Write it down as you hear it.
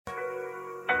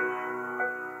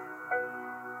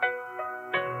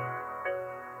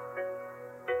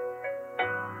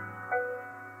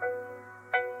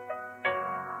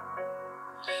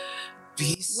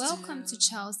Welcome to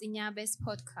Charles Inyabe's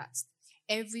podcast.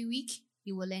 Every week,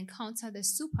 you will encounter the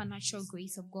supernatural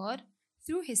grace of God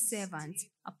through his servant,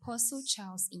 Apostle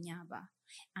Charles Inyaba,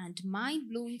 and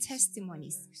mind-blowing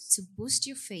testimonies to boost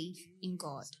your faith in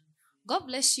God. God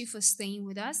bless you for staying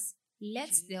with us.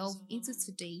 Let's delve into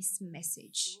today's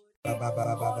message. I'm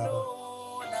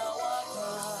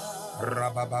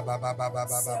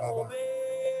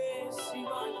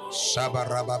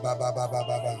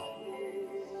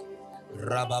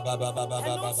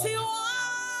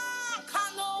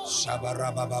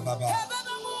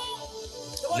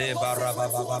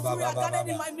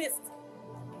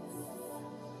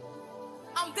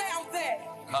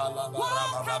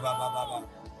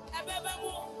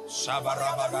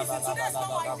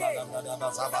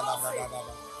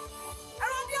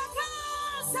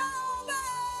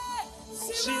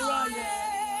there.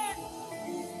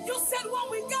 You said when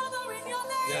we gather in your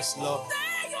name. Yes, Lord.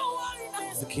 There you are in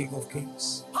us. The King of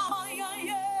Kings. Oh,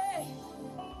 yeah.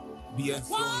 Be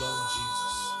enthroned, Lord Jesus.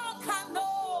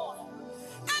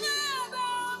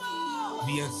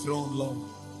 Be enthroned, Lord.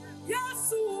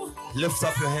 Lift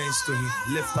up your hands to him.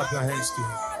 Lift up your hands to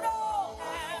him.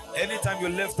 Anytime you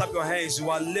lift up your hands, you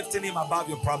are lifting him above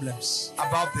your problems,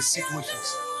 above the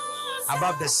situations,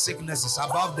 above the sicknesses,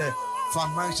 above the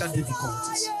financial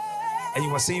difficulties. And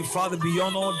you are saying, Father,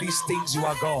 beyond all these things, you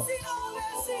are God.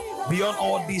 Beyond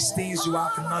all these things, you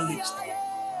are acknowledged.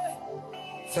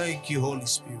 Thank you, Holy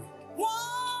Spirit.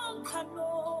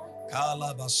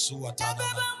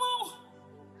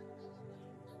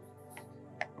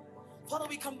 Father,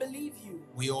 we can believe you.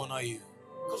 We honor you.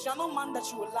 Because you are not man that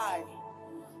you will lie.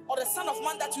 Or the son of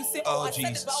man that you say, I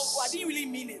Jesus. said it, but I didn't really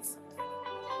mean it.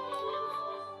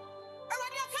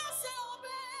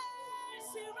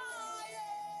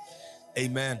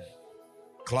 Amen.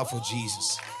 Clap for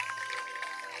Jesus.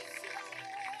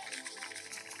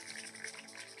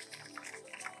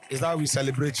 Is that how we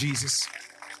celebrate Jesus?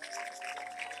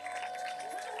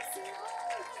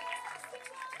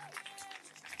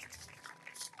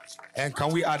 And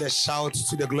can we add a shout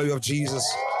to the glory of Jesus?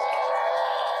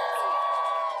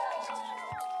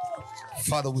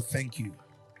 Father, we thank you.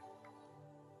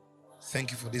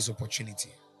 Thank you for this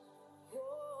opportunity.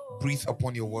 Breathe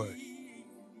upon your word.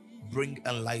 Bring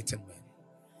enlightenment.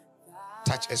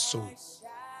 Touch a soul.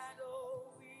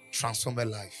 Transform a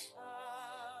life.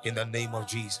 In the name of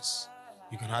Jesus.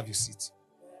 You can have your seat.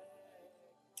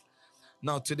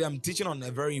 Now, today I'm teaching on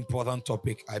a very important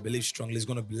topic. I believe strongly it's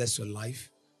going to bless your life.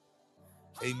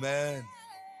 Amen.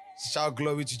 Shout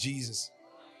glory to Jesus.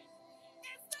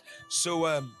 So,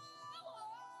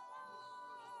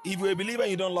 if you're a believer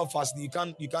and you don't love fasting,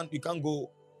 you can't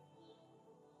go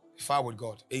far with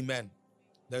God. Amen.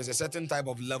 There is a certain type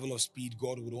of level of speed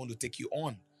God would want to take you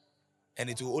on, and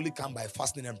it will only come by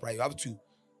fasting and prayer. You have to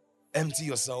empty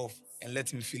yourself and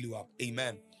let him fill you up.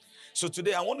 Amen. So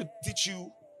today I want to teach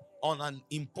you on an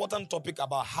important topic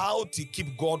about how to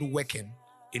keep God working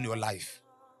in your life.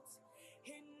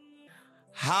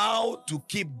 How to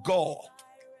keep God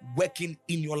working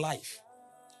in your life.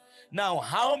 Now,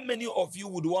 how many of you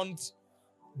would want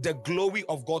the glory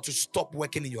of God to stop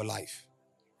working in your life?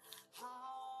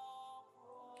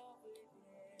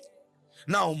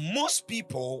 Now, most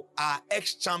people are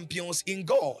ex-champions in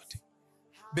God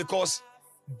because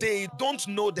they don't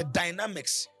know the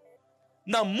dynamics.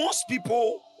 Now, most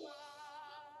people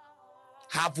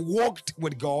have walked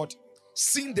with God,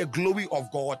 seen the glory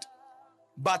of God,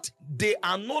 but they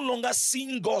are no longer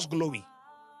seeing God's glory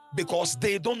because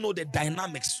they don't know the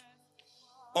dynamics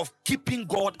of keeping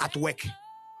God at work.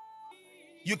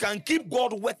 You can keep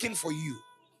God working for you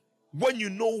when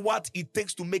you know what it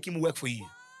takes to make him work for you.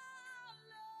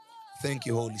 Thank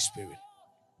you, Holy Spirit.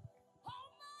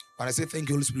 When I say thank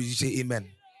you, Holy Spirit, you say amen.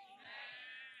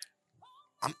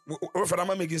 Am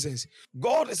I making sense?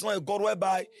 God is not a God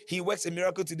whereby he works a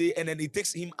miracle today and then it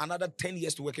takes him another 10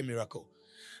 years to work a miracle.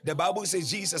 The Bible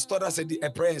says Jesus taught us a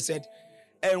prayer and said,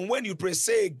 and when you pray,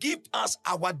 say, give us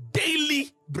our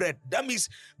daily bread. That means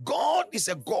God is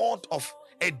a God of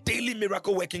a daily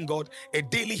miracle working God, a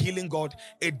daily healing God,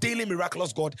 a daily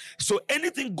miraculous God. So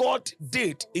anything God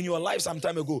did in your life some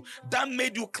time ago that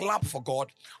made you clap for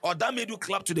God or that made you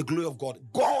clap to the glory of God,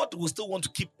 God will still want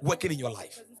to keep working in your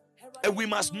life. And we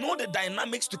must know the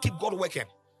dynamics to keep God working.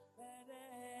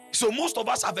 So most of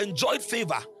us have enjoyed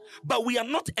favor, but we are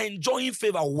not enjoying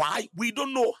favor. Why? We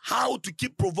don't know how to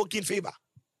keep provoking favor.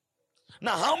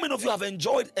 Now, how many of you have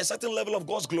enjoyed a certain level of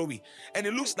God's glory and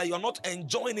it looks like you're not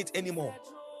enjoying it anymore?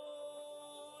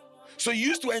 So you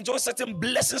used to enjoy certain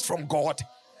blessings from God,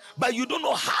 but you don't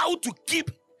know how to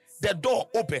keep the door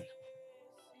open.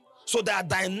 So there are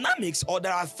dynamics or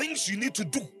there are things you need to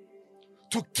do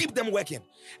to keep them working.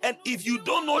 And if you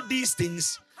don't know these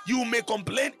things, you may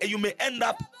complain and you may end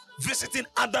up visiting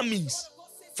other means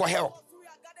for help.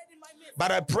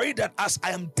 But I pray that as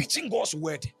I am teaching God's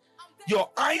word, your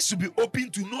eyes will be open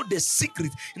to know the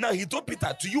secret. Now he told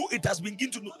Peter, to you it has been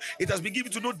given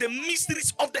to know the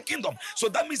mysteries of the kingdom. So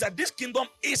that means that this kingdom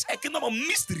is a kingdom of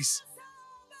mysteries.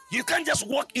 You can't just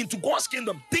walk into God's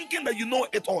kingdom thinking that you know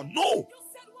it all. No.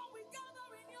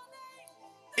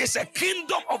 It's a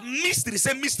kingdom of mysteries.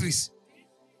 Say mysteries.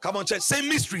 Come on, church. Say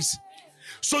mysteries.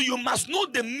 So you must know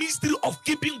the mystery of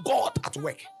keeping God at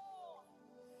work.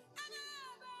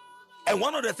 And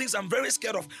one of the things I'm very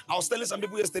scared of, I was telling some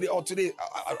people yesterday or today,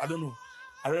 I don't know,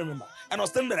 I don't remember. And I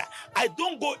was telling them that I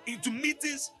don't go into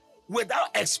meetings without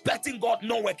expecting God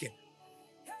not working.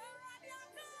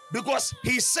 Because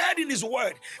he said in his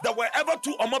word that wherever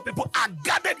 2 or more people are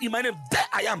gathered in my name, there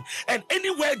I am. And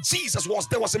anywhere Jesus was,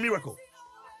 there was a miracle.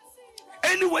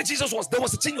 Anywhere Jesus was, there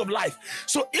was a change of life.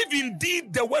 So if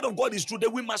indeed the word of God is true,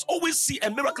 then we must always see a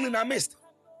miracle in our midst.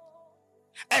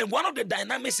 And one of the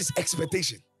dynamics is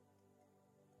expectation.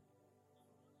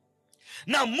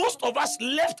 Now, most of us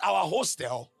left our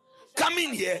hostel,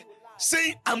 coming here,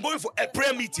 saying, I'm going for a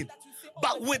prayer meeting,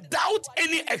 but without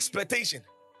any expectation.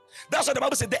 That's what the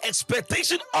Bible said, the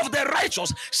expectation of the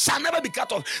righteous shall never be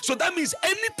cut off. So that means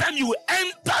anytime you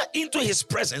enter into his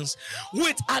presence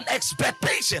with an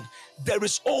expectation, there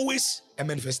is always a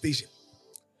manifestation.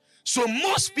 So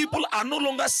most people are no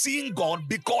longer seeing God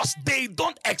because they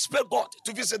don't expect God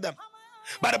to visit them.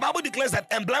 But the Bible declares that,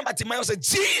 and blind Bartimaeus said,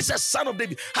 Jesus, son of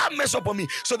David, have mercy upon me.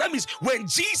 So that means when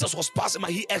Jesus was passing by,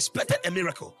 he expected a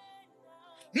miracle.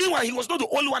 Meanwhile, he was not the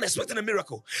only one expecting a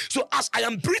miracle. So as I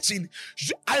am preaching,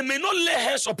 I may not lay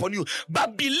hands upon you,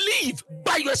 but believe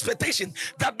by your expectation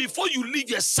that before you leave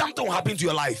here, something will happen to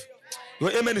your life.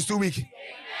 Your amen is too weak.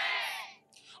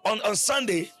 On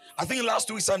Sunday, I think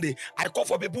last week Sunday, I called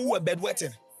for people who were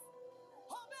bedwetting.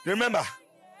 You remember?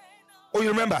 Oh, you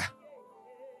remember?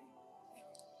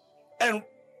 And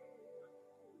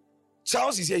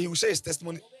Charles is here, he will share his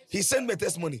testimony. He sent me a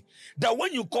testimony that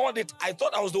when you called it, I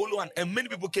thought I was the only one, and many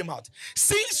people came out.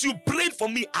 Since you prayed for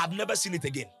me, I've never seen it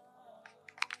again.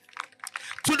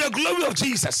 To the glory of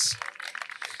Jesus.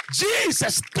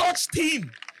 Jesus touched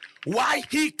him. Why?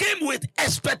 He came with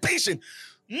expectation.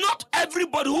 Not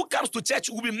everybody who comes to church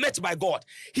will be met by God.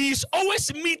 He is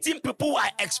always meeting people who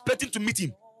are expecting to meet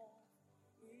him.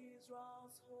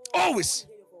 Always.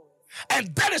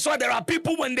 And that is why there are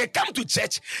people, when they come to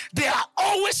church, they are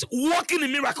always walking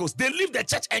in miracles. They leave the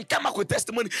church and come back with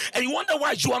testimony, and you wonder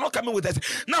why you are not coming with it.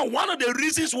 Now, one of the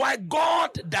reasons why God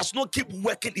does not keep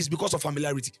working is because of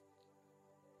familiarity.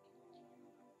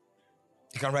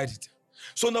 You can write it.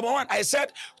 So number one, I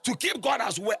said, to keep God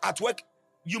at work,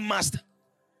 you must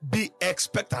be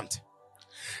expectant.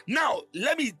 Now,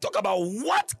 let me talk about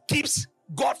what keeps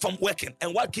God from working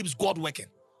and what keeps God working.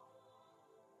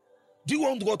 Do you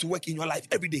want God to work in your life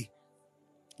every day?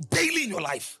 Daily in your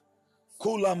life?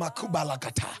 Kula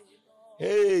makubalakata.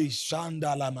 Hey,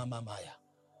 shandala mamamaya.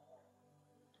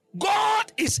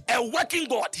 God is a working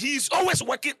God. He is always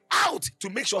working out to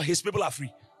make sure his people are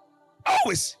free.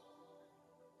 Always.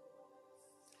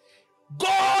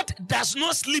 God does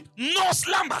not sleep nor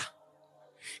slumber.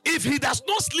 If he does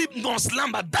not sleep nor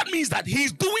slumber, that means that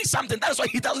he's doing something. That's why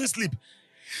he doesn't sleep.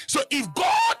 So if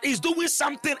God is doing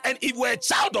something, and if we're a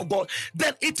child of God,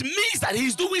 then it means that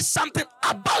he's doing something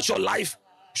about your life.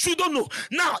 You don't know.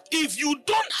 Now, if you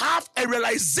don't have a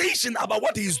realization about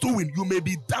what he's doing, you may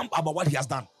be dumb about what he has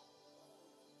done.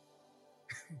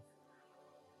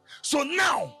 So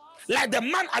now, like the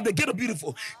man at the gate of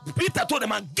Beautiful, Peter told the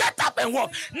man, get up and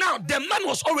walk. Now, the man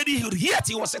was already healed, yet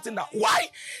he was sitting down. Why?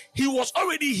 He was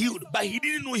already healed, but he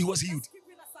didn't know he was healed.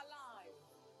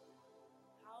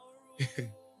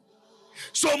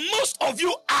 So most of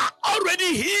you are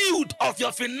already healed of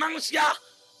your financial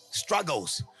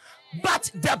struggles.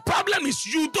 But the problem is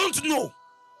you don't know.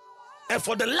 And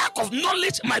for the lack of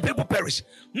knowledge, my people perish.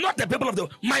 Not the people of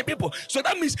my people. So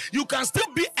that means you can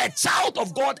still be a child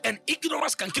of God, and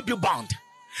ignorance can keep you bound.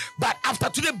 But after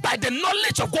today, by the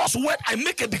knowledge of God's word, I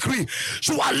make a decree.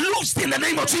 You are loosed in the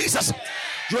name of Jesus.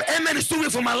 Your amen is too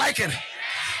weak for my liking.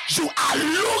 You are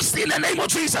loosed in the name of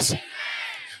Jesus.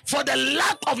 For the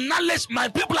lack of knowledge, my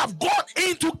people have gone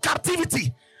into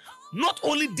captivity. Not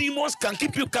only demons can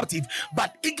keep you captive,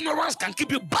 but ignorance can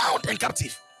keep you bound and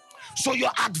captive. So your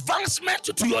advancement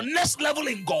to your next level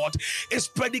in God is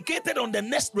predicated on the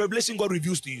next revelation God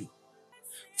reveals to you.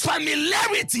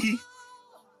 Familiarity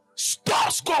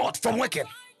stops God from working.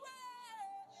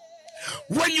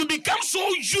 When you become so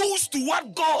used to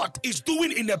what God is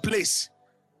doing in a place,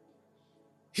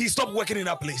 he stopped working in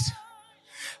that place.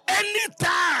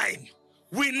 Anytime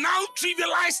we now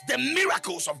trivialize the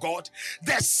miracles of God,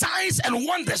 the signs and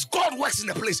wonders God works in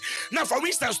the place. Now, for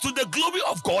instance, to the glory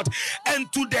of God and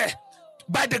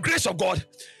by the grace of God,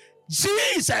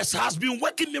 Jesus has been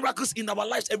working miracles in our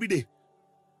lives every day.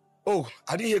 Oh,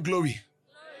 I didn't hear glory.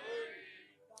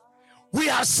 We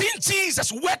have seen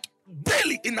Jesus work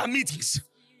daily in our meetings.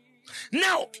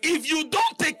 Now, if you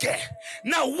don't take care,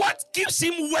 now what keeps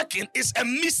him working is a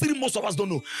mystery most of us don't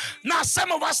know. Now,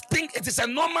 some of us think it is a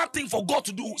normal thing for God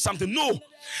to do something. No,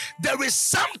 there is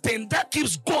something that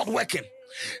keeps God working.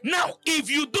 Now, if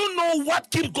you don't know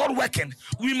what keeps God working,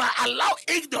 we might allow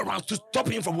ignorance to stop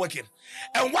him from working.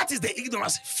 And what is the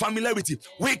ignorance? Familiarity.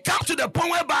 We come to the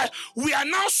point whereby we are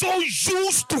now so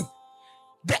used to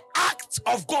the act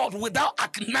of God without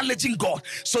acknowledging God.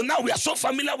 So now we are so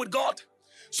familiar with God,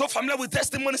 so familiar with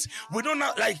testimonies. We don't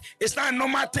know, like, it's not a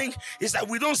normal thing. It's like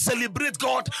we don't celebrate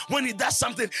God when he does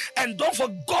something. And don't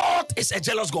forget, God is a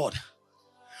jealous God.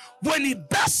 When he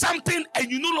does something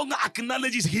and you no longer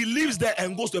acknowledge it, he leaves there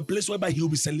and goes to a place whereby he will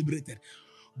be celebrated.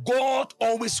 God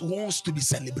always wants to be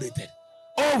celebrated.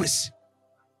 Always.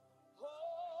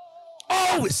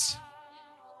 Always.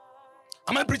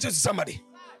 Am I preaching to somebody?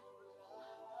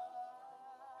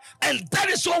 And that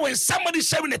is why when somebody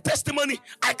sharing a testimony,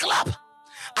 I clap,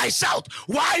 I shout.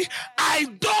 Why? I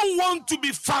don't want to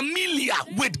be familiar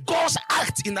with God's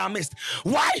act in our midst.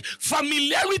 Why?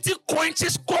 Familiarity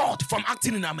quenches God from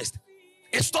acting in our midst.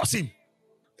 It stops him.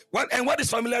 And what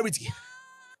is familiarity?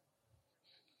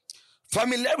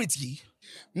 Familiarity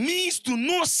means to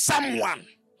know someone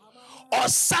or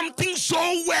something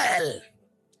so well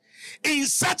in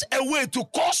such a way to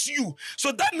cause you.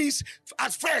 So that means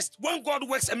at first, when God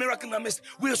works a miracle in our midst,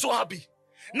 we are so happy.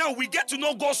 Now we get to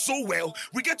know God so well.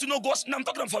 We get to know God's. Now I'm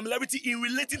talking about familiarity in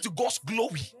relating to God's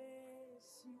glory.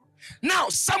 Now,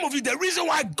 some of you, the reason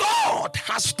why God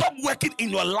has stopped working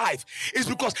in your life is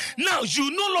because now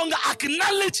you no longer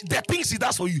acknowledge the things he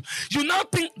does for you. You now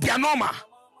think they are normal.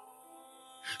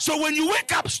 So when you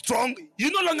wake up strong, you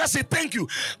no longer say thank you.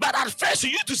 But at first you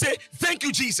used to say thank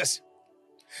you, Jesus.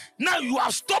 Now you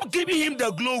have stopped giving him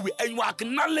the glory and you are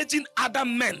acknowledging other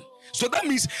men. So that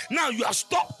means now you have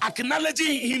stopped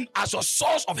acknowledging him as a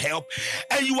source of help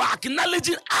and you are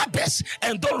acknowledging others.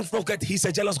 And don't forget, he's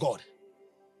a jealous God.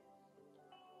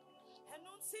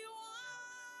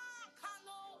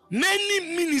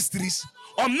 Many ministries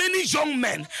or many young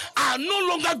men are no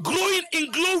longer growing in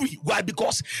glory. Why?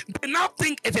 Because they now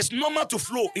think it is normal to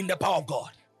flow in the power of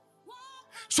God.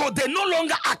 So they no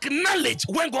longer acknowledge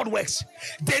when God works.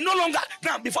 They no longer.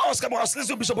 Now, before I was coming, I was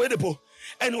listening to Bishop Oyedepo,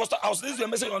 and I was listening to a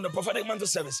message on the prophetic mantle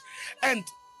service. And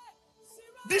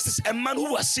this is a man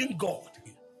who has seen God.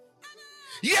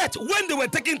 Yet, when they were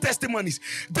taking testimonies,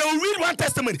 they will read one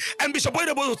testimony, and Bishop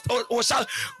Oyedepo will shout,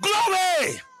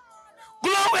 "Glory!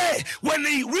 Glory!" When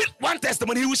he read one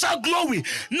testimony, he will shout, "Glory!"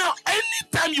 Now,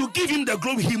 anytime you give him the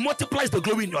glory, he multiplies the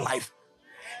glory in your life.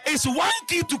 It's one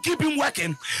key to keep him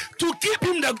working. To keep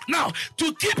him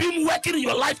working in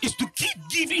your life is to keep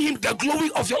giving him the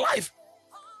glory of your life.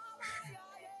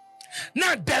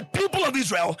 Now, the people of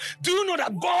Israel, do you know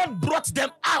that God brought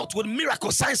them out with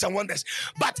miracles, signs, and wonders?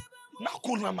 But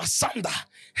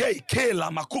hey,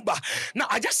 Kela Makuba. Now,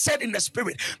 I just said in the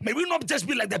spirit, may we not just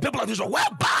be like the people of Israel,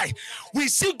 whereby we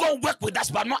see God work with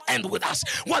us, but not end with us.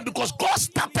 Why? Because God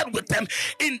started with them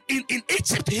in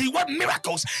Egypt. He worked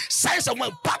miracles, signs, and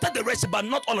wonders, parted the rest, but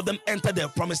not all of them entered their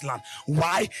promised land.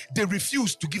 Why? They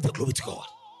refused to give the glory to God.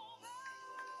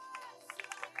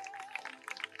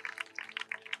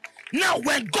 Now,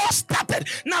 when God started,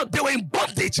 now they were in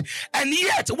bondage, and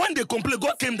yet when they complained,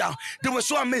 God came down. They were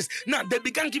so amazed. Now they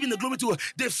began giving the glory to God.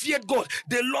 They feared God.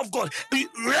 They loved God. You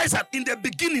realize that in the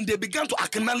beginning they began to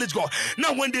acknowledge God.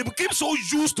 Now, when they became so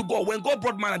used to God, when God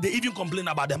brought manna, they even complained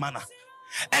about the manna.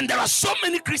 And there are so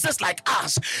many Christians like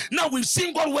us. Now we've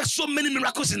seen God work so many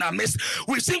miracles in our midst.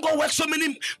 We've seen God work so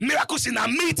many miracles in our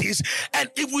meetings.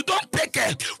 And if we don't take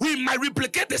care, we might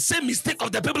replicate the same mistake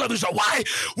of the people of Israel. Why?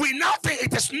 We now think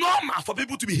it is normal for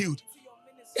people to be healed.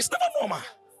 It's never normal.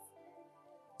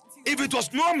 If it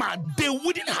was normal, they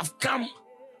wouldn't have come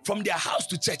from their house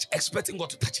to church expecting God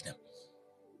to touch them.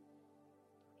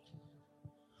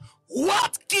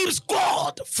 What keeps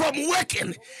God from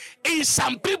working in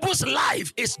some people's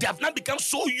life is they have not become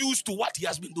so used to what he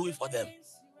has been doing for them.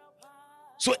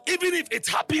 So even if it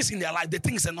happens in their life, they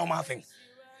think it's a normal thing.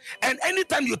 And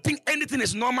anytime you think anything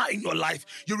is normal in your life,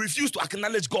 you refuse to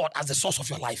acknowledge God as the source of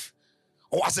your life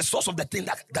or as the source of the thing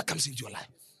that comes into your life.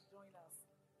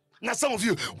 Now, some of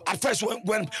you, at first,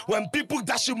 when people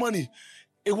dash you money,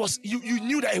 It was you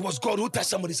knew that it was God who touched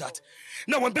somebody's heart.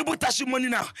 Now, when people touch you money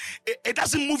now, it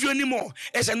doesn't move you anymore.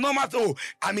 It's a normal thing. Oh,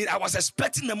 I was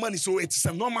expecting the money, so it's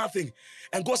a normal thing.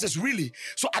 And God says, really?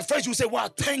 So at first you say, wow,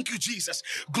 thank you, Jesus.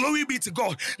 Glory be to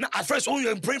God. Now, at first, when you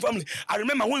were praying family, I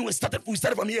remember when we started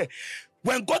from here.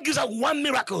 When God gives us one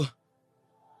miracle,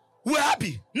 we're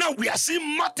happy. Now we are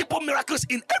seeing multiple miracles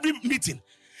in every meeting.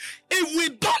 If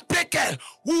we don't take care,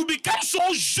 we will become so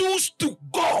used to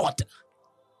God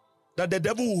that the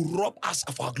devil will rob us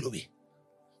of our glory.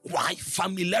 Why?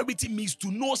 Familiarity means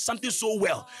to know something so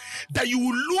well that you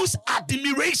will lose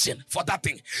admiration for that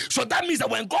thing. So that means that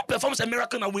when God performs a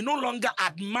miracle, now we no longer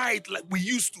admire it like we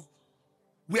used to.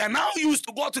 We are now used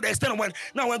to God to the extent of when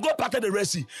God parted the Red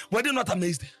Sea, were they not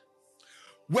amazed?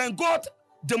 When God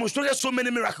demonstrated so many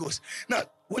miracles. Now,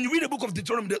 when you read the book of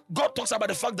Deuteronomy, God talks about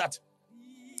the fact that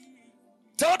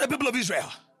tell the people of Israel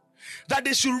that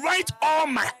they should write all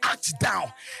my acts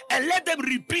down and let them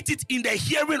repeat it in the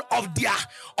hearing of their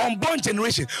unborn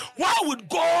generation. Why would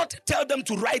God tell them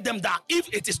to write them down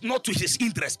if it is not to his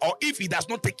interest or if he does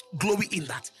not take glory in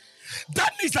that?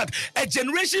 That means that a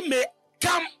generation may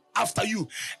come after you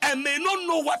and may not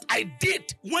know what I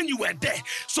did when you were there.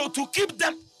 So to keep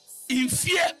them in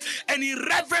fear and in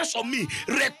reverence of me,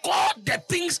 record the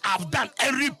things I've done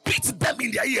and repeat them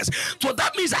in their ears. So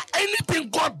that means that anything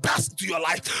God does to your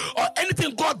life or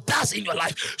anything God does in your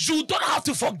life, you don't have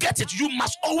to forget it. You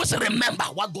must always remember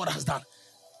what God has done.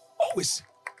 Always.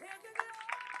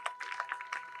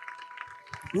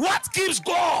 What keeps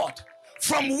God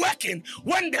from working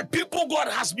when the people God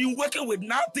has been working with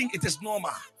now think it is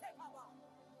normal?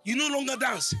 You no longer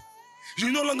dance.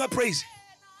 You no longer praise.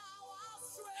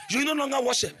 You no longer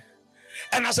worship.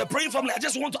 And as a praying family, I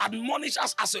just want to admonish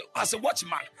us as a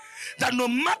watchman that no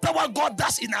matter what God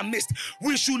does in our midst,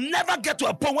 we should never get to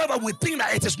a point where we think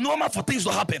that it is normal for things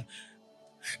to happen.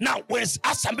 Now, as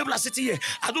some people are sitting here,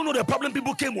 I don't know the problem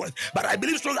people came with, but I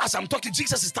believe strongly as I'm talking,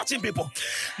 Jesus is touching people.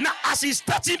 Now, as he's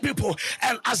touching people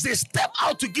and as they step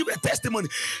out to give a testimony,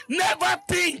 never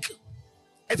think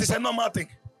it is a normal thing.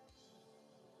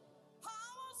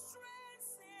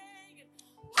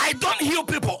 I don't heal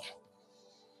people.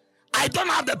 I don't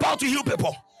have the power to heal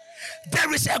people.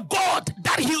 There is a God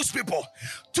that heals people.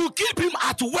 To keep him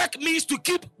at work means to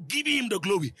keep giving him the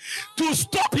glory. To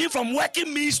stop him from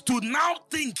working means to now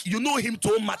think you know him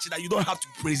so much that you don't have to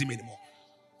praise him anymore.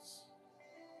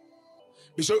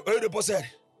 Bishop Oyedepo said,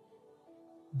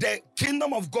 the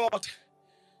kingdom of God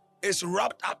is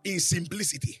wrapped up in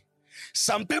simplicity.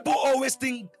 Some people always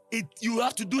think you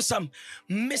have to do some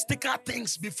mystical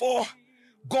things before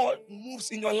God moves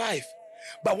in your life.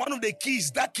 But one of the keys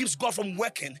that keeps God from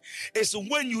working is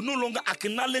when you no longer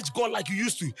acknowledge God like you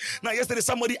used to. Now, yesterday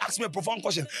somebody asked me a profound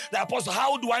question. The apostle,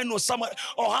 how do I know somebody,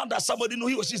 or how does somebody know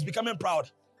he or she is becoming proud?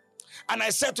 And I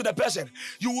said to the person,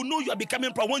 you will know you are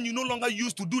becoming proud when you no longer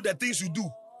used to do the things you do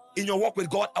in your work with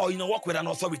God or in your work with an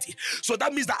authority. So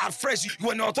that means that at first,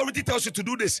 when the authority tells you to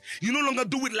do this, you no longer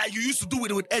do it like you used to do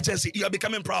it with urgency. You are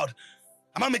becoming proud.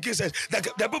 Am I making sense?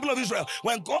 The people of Israel,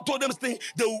 when God told them things,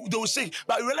 they will sing.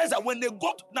 But I realize that when they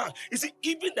got now, you see,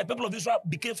 even the people of Israel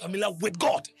became familiar with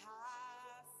God.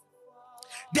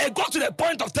 They got to the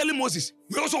point of telling Moses,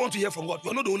 we also want to hear from God.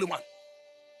 You're not the only one.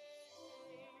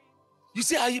 You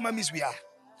see how human beings we are.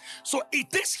 So it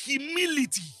takes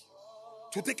humility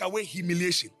to take away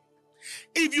humiliation.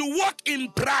 If you walk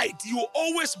in pride, you will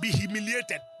always be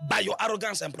humiliated by your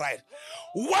arrogance and pride.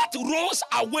 What rolls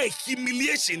away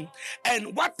humiliation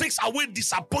and what takes away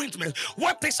disappointment,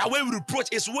 what takes away reproach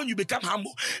is when you become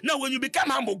humble. Now, when you become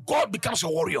humble, God becomes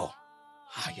your warrior.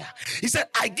 Yeah. He said,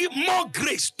 I give more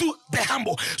grace to the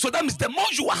humble. So that means the more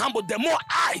you are humble, the more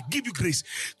I give you grace.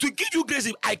 To give you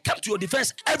grace, I come to your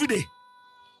defense every day.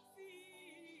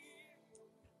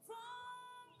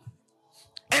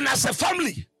 And as a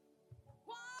family,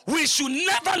 we should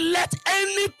never let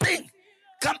anything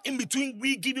come in between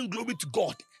we giving glory to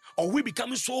God or we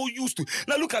becoming so used to.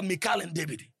 Now look at Michal and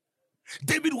David.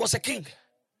 David was a king.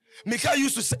 Michal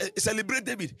used to celebrate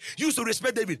David, used to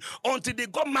respect David until they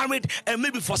got married, and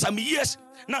maybe for some years,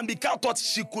 now Michal thought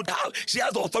she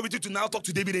has the authority to now talk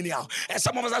to David anyhow. And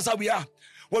some of us, that's how we are.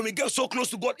 When we get so close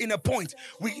to God in a point,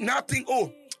 we now think,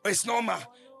 oh, it's normal.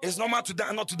 It's normal to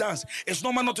dance, not to dance. It's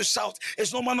normal not to shout.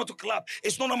 It's normal not to clap.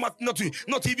 It's not normal not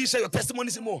to even share your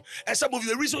testimonies anymore. And some of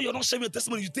you, the reason you're not sharing your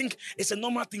testimony, you think it's a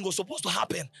normal thing or supposed to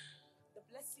happen.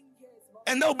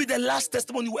 And that will be the last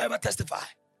testimony you will ever testify.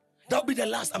 That will be the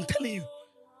last, I'm telling you.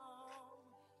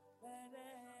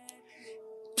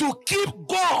 To keep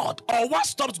God, or what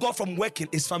stops God from working,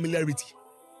 is familiarity.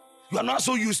 You are not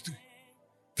so used to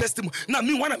testimony. Now,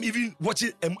 me, when I'm even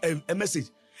watching a message,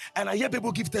 and I hear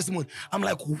people give testimony, I'm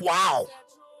like, wow.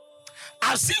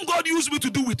 I've seen God use me to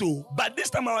do it all, but this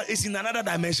time around it's in another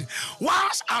dimension.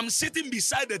 Once I'm sitting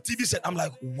beside the TV set, I'm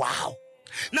like, wow.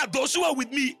 Now, those who are with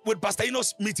me with Pastor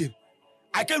Eno's meeting,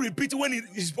 I can repeat when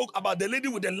he spoke about the lady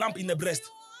with the lamp in the breast.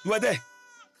 You were there.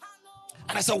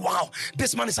 And I said, wow,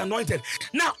 this man is anointed.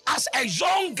 Now, as a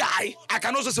young guy, I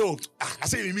can also say, I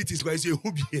say in meetings, because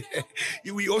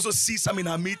we also see some in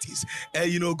our meetings.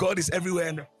 God is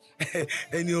everywhere.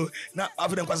 And now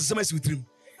after them, because SMS with him.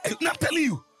 Now I'm telling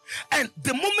you. And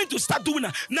the moment you start doing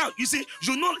that, now you see,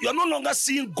 you're no longer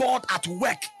seeing God at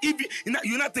work. If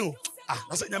you're not thinking,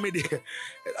 that's what I mean.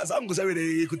 That's I'm going to say,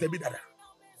 you could be that.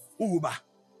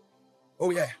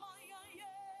 Oh, yeah.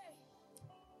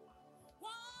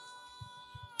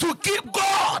 To keep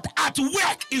God at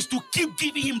work is to keep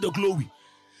giving him the glory.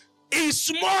 In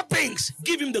small things,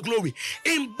 give him the glory.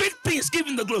 In big things, give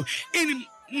him the glory. In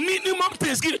minimum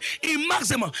things, give it. In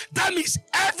maximum. That means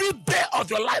every day of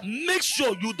your life, make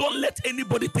sure you don't let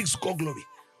anybody take God glory.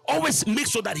 Always make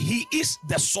sure that he is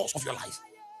the source of your life.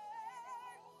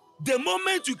 The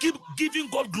moment you keep giving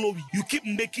God glory, you keep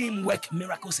making him work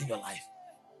miracles in your life.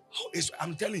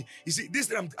 I'm telling you, see, this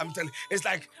thing I'm telling you, it's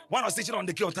like when I was teaching on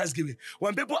the key of Thanksgiving.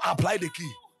 When people apply the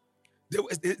key,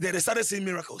 they started seeing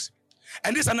miracles.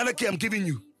 And this is another key I'm giving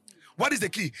you. What is the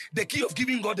key? The key of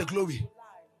giving God the glory.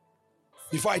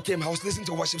 Before I came, I was listening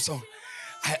to a worship song.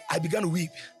 I began to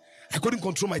weep. I couldn't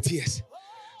control my tears.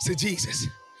 I said, Jesus.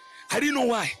 I didn't know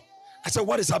why. I said,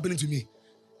 what is happening to me?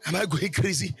 Am I going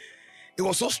crazy? It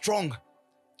was so strong.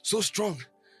 So strong.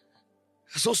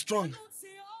 So strong.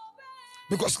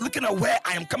 Because looking at where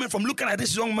I am coming from, looking at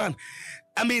this young man,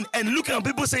 and looking at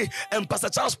people say, and Pastor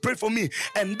Charles prayed for me,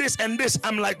 and this,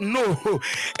 I'm like, no,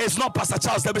 it's not Pastor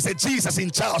Charles. They will say Jesus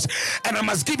in Charles, and I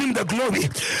must give him the glory.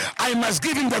 I must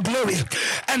give him the glory.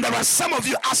 And there are some of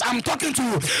you, as I'm talking to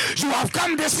you, you have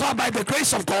come this far by the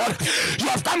grace of God. You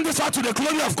have come this far to the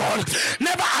glory of God.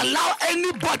 Never allow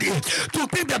anybody to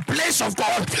take the place of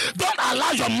God. Don't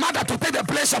allow your mother to take the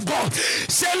place of God.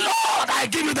 Say, Lord, I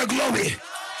give you the glory.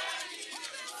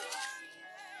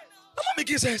 I'm not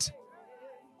making sense.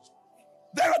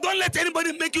 Don't let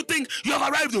anybody make you think you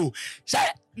have arrived though. Say,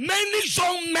 many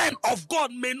young men of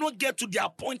God may not get to the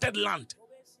appointed land.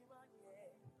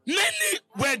 Many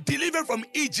were delivered from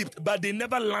Egypt, but they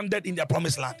never landed in their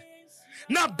promised land.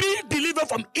 Now, being delivered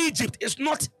from Egypt is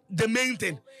not the main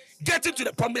thing. Getting to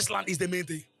the promised land is the main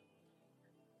thing.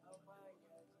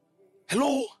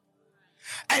 Hello?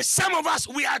 And some of us,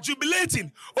 we are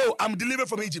jubilating. Oh, I'm delivered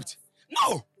from Egypt.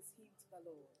 No.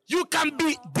 You can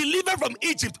be delivered from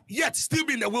Egypt, yet still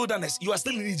be in the wilderness. You are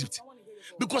still in Egypt.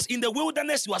 Because in the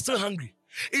wilderness, you are still hungry.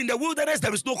 In the wilderness,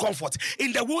 there is no comfort.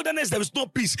 In the wilderness, there is no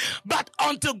peace. But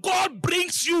until God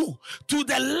brings you to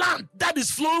the land that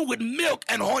is flowing with milk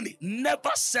and honey,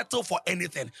 never settle for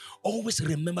anything. Always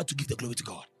remember to give the glory to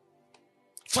God.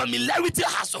 Familiarity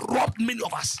has robbed many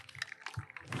of us.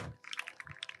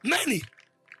 Many.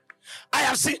 I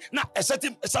have seen, now,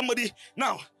 somebody,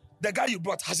 now, the guy you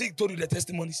brought, has he told you the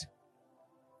testimonies?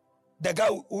 The guy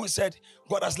who said,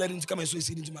 God has led him to come and sow a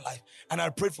seed into my life. And I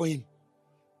prayed for him.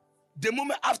 The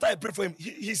moment after I prayed for him,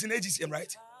 he's in AGCM,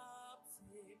 right?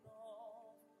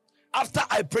 After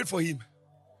I prayed for him,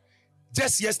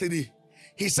 just yesterday,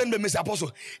 he sent me a message,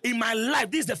 Apostle, in my life,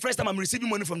 this is the first time I'm receiving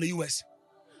money from the US.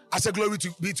 I said, glory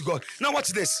be to God. Now watch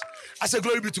this. I said,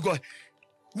 glory be to God.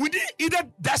 Within either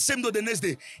that same day or the next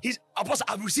day, Apostle,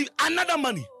 I've received another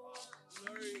money.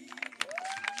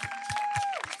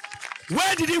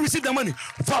 Where did he receive the money?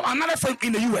 From another friend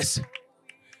in the US.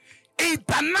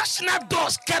 International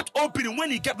doors kept opening when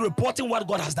he kept reporting what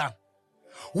God has done.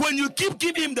 When you keep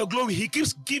giving him the glory, he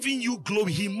keeps giving you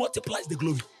glory. He multiplies the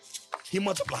glory. He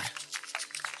multiplies.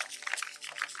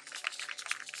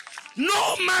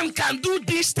 No man can do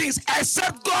these things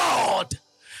except God.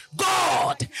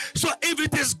 God. So if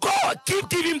it is God, keep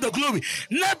giving him the glory.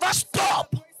 Never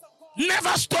stop.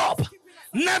 Never stop.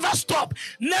 Never stop.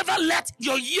 Never let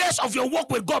your years of your walk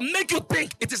with God make you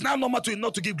think it is now normal to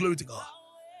not to give glory to God.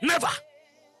 Never.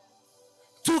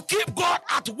 To keep God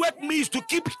at work means to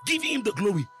keep giving him the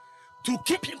glory. To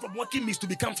keep him from working means to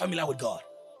become familiar with God.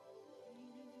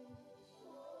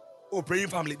 Oh, praying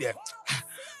family there.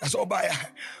 That's all by.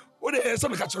 What the hell?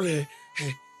 Some catch her.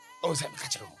 Oh, some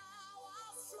catch her.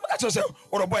 Catch yourself.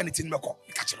 Or a boy anything.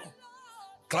 Catch her.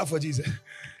 Clap for Jesus.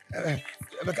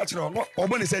 Catch her. Or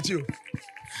when he said to you.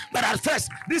 But at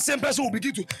first, this same person will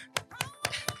begin to.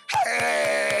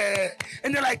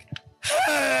 And they're like,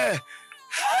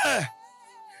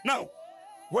 now,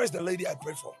 where's the lady I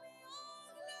prayed for?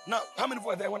 Now, how many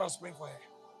were there when I was praying for her?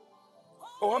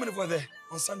 Oh, how many were there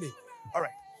on Sunday? All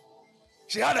right.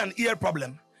 She had an ear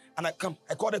problem, and I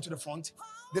called her to the front.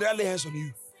 Did I lay hands on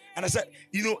you? And I said,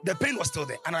 the pain was still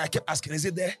there. And I kept asking, is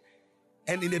it there?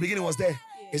 And in the beginning, it was there.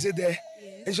 Is it there?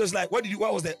 And she was like, what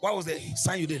was the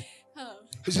sign you did?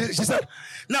 She said,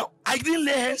 no, I didn't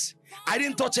lay hands. I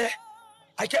didn't touch her.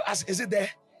 I kept asking, is it there?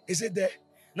 Is it there?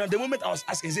 Now, the moment I was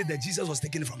asking, is it there? Jesus was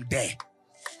taking it from there.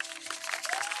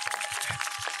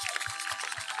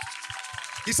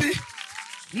 You see,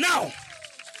 now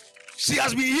she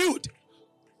has been healed.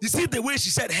 You see the way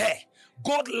she said, hey,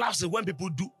 God loves it when people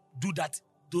do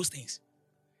those things.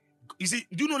 You see,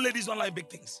 do you know ladies don't like big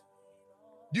things?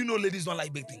 Do you know ladies don't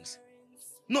like big things?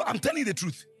 No, I'm telling you the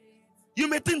truth. You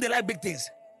may think they like big things.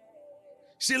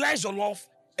 She likes jollof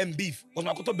and beef.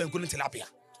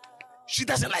 She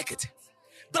doesn't like it.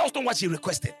 That was not what she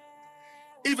requested.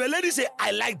 If a lady say,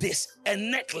 I like this, a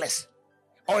necklace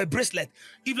or a bracelet,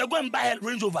 if they go and buy a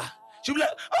Range Rover, she'll be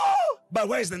like, oh, but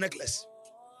where is the necklace?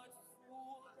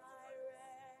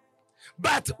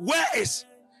 But where is?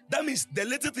 That means the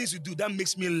little things you do, that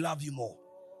makes me love you more.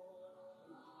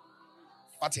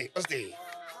 What's the?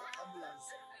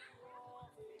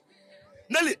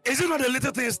 Nelly, is it not the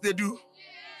little things they do?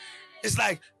 It's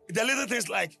like, the little things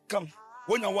like, come,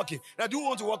 when you're walking. Now, do you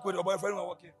want to walk with your boyfriend when you're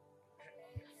walking?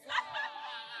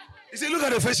 You see, look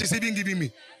at the face she's even giving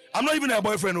me. I'm not even her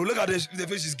boyfriend. Look at the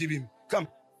face she's giving me. Come.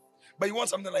 But you want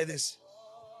something like this.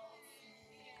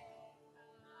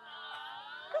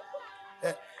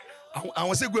 I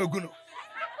want to say, go.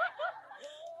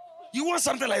 You want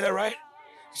something like that, right?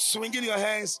 Swinging your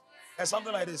hands and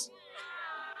something like this.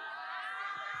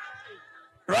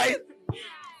 Right?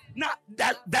 Now,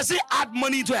 does it add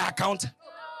money into her account?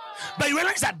 But you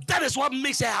realize that is what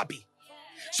makes her happy.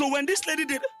 So when this lady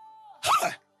did,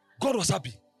 God was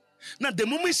happy. Now, the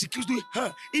moment she keeps doing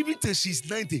her, even till she's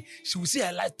 90, she will see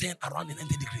her life turn around in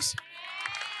 90 degrees.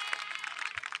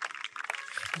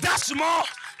 That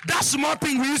small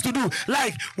thing we used to do,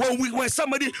 like when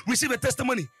somebody receive a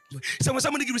testimony. So when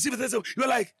somebody receive a testimony, you're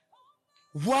like,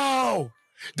 wow.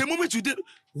 The moment you did,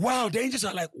 wow, the angels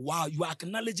are like, wow, you are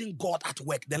acknowledging God at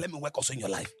work. Then let me work also in your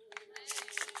life.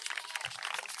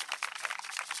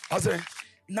 I was like,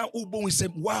 now Ubo we say,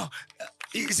 wow.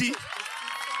 You see?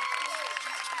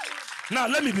 Now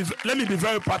let me be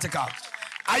very practical.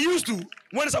 I used to,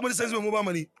 when somebody sends me mobile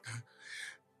money,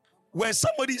 when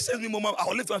somebody sends me mobile, I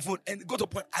will lift my phone and go to a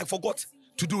point I forgot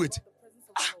to do it.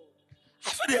 I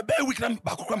feel the very week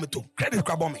credit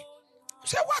grab on me. I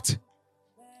said, what?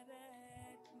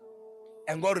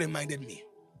 And God reminded me.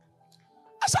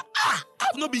 I said,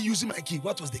 I've not been using my key.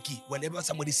 What was the key? Whenever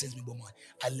somebody sends me money,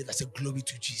 I live. I say, glory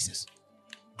to Jesus.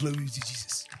 Glory to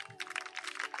Jesus.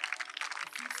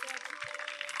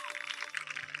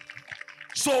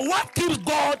 So what keeps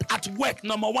God at work?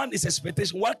 Number one is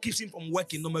expectation. What keeps him from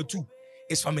working? Number two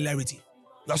is familiarity.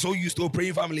 You are so used to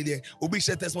praying family there. Obi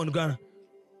said testimony Ghana.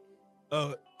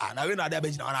 And I know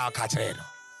that on our catch it.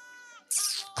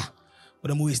 But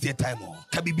the movie is their time.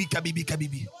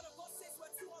 Kabibi.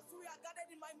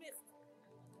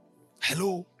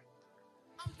 Hello.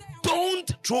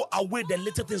 Don't throw away the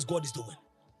little things God is doing.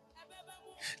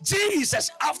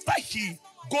 Jesus, after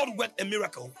God worked a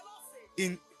miracle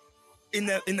in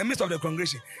the midst of the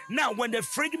congregation. Now, when the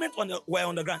fragments were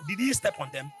on the ground, did he step on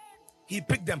them? He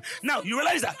picked them. Now, you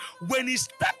realize that when he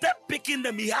started picking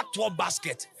them, he had 12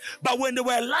 baskets. But when they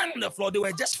were lying on the floor, they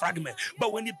were just fragments.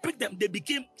 But when he picked them, they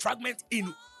became fragments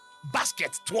in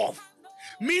baskets, 12.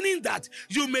 Meaning that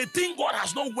you may think God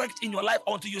has not worked in your life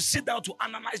until you sit down to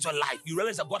analyze your life. You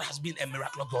realize that God has been a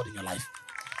miraculous God in your life.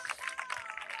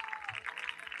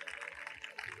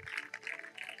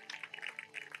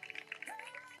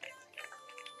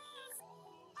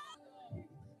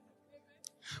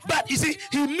 But you see,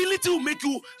 humility will make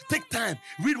you take time,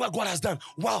 read what God has done.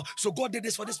 Wow, so God did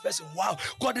this for this person. Wow,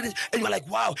 God did this. And you're like,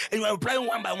 wow. And you are replying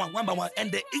one by one.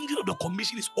 And the angel of the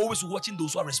commission is always watching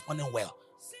those who are responding well.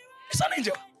 It's an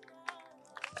angel.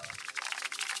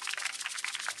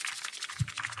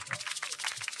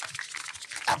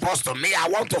 Apostle, me, I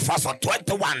want to fast for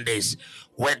 21 days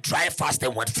with dry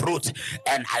fasting with fruit,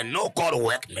 and I know God will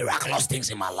work miraculous things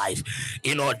in my life.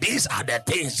 You know, these are the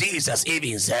things Jesus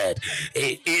even said.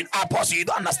 In Apostle, you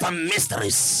don't understand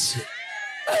mysteries.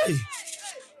 Hey.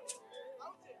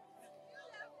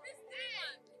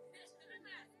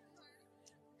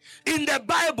 In the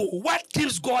Bible, what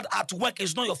keeps God at work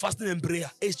is not your fasting and prayer,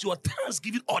 it's your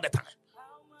thanksgiving all the time.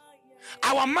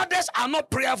 Our mothers are not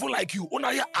prayerful like you. I'm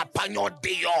like,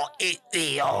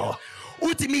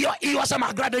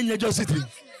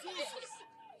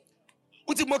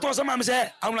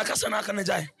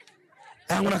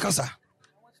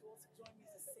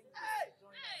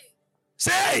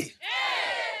 say,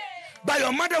 But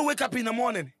your mother wake up in the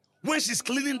morning when she's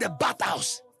cleaning the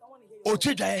bathhouse.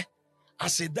 Ochijaye.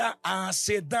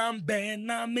 Asedan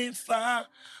benamefa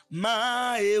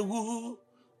maewu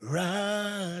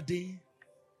rade.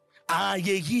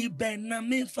 Ayehi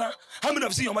benamefa. How many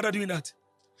have seen your mother doing that?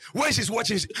 When she's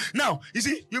watching. Now, you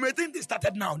see, you may think they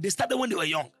started now. They started when they were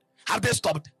young. Have they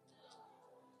stopped?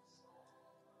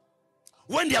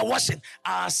 When they are washing,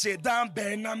 Asedan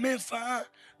benamefa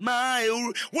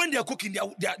maewu. When they are cooking,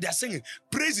 they are singing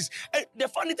praises. And the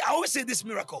funny thing, I always say this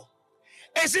miracle.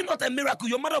 Is it not a miracle?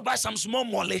 Your mother buys some small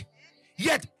molly,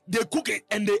 yet they cook it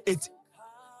and they eat.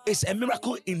 It's a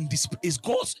miracle in this. It's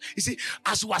God's. You see,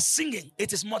 as we are singing,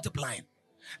 it is multiplying.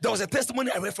 There was a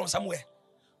testimony I read from somewhere.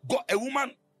 God, a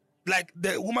woman, like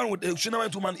the woman with the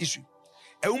Shunammite woman issue.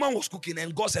 A woman was cooking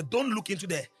and God said, "Don't look into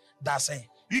that saying.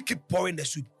 You keep pouring the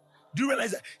soup." Do you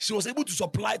realize that she was able to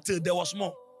supply till there was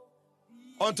more?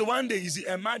 Until one day, you see,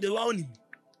 a man, they were on him.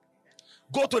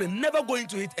 Go to them, never go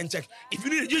into it and check. If you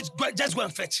need it, just go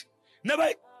and fetch. Never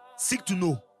seek to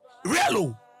know.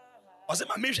 Real. I say,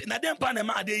 my mission, na dem pan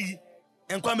ma ade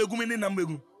and kwa megumi ni na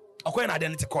megu. Akoy na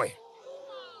identity koy.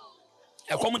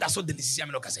 E komo da so de nisisi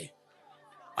am no kase.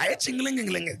 Aye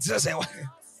chingling. Just say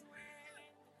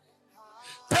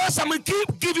tell someone,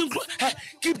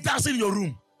 keep dancing in your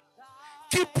room.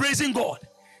 Keep praising God.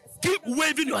 Keep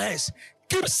waving your hands.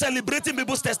 Keep celebrating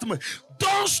people's testimony.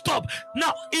 Don't stop.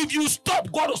 Now, if you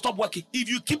stop, God will stop working. If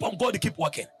you keep on, God will keep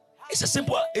working. It's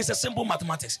a simple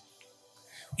mathematics.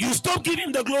 You stop giving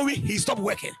him the glory, he stop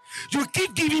working. You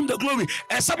keep giving him the glory.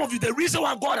 And some of you, the reason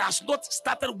why God has not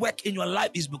started work in your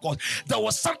life is because there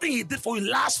was something he did for you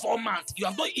last 4 months. You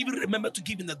have not even remembered to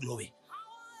give him the glory.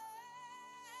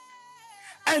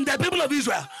 And the people of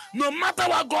Israel, no matter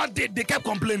what God did, they kept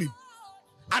complaining.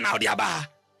 And now did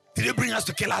they bring us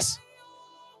to kill us?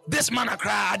 This man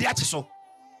cry,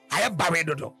 I have buried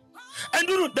it. And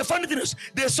the funny thing is,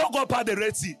 they saw God part the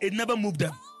Red Sea. It never moved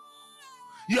them.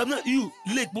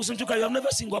 Lake Muslim Chuka, you have never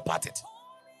seen God part it.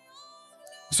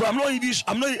 So I'm not.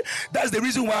 That's the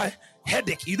reason why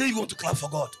headache. You don't even want to clap for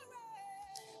God.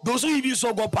 Those who even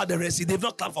saw God part the Red Sea, they've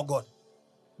not clapped for God.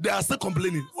 They are still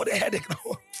complaining. What a headache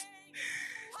now.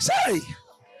 Say,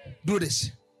 do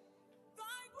this.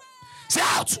 Say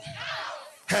out.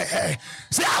 Hey,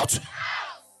 say out.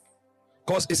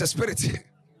 Because it's a spirit.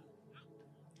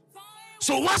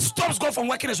 So what stops God from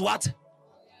working is what?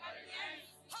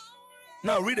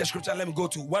 Now read the scripture. Let me go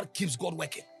to what keeps God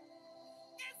working.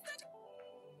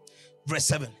 Verse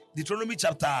 7. Deuteronomy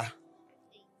chapter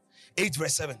 8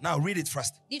 verse 7. Now read it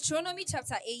first. Deuteronomy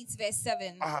chapter 8 verse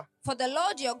 7. For the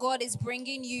Lord your God is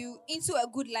bringing you into a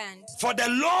good land. For the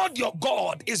Lord your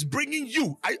God is bringing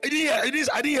you. I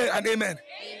didn't hear an amen.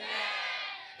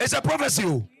 It's a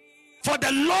prophecy. For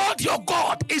the Lord your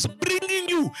God is bringing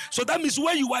you. So that means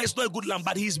where you are is not a good land,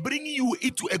 but he's bringing you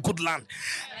into a good land.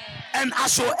 And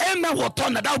as your amen will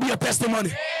turn, that will be a testimony.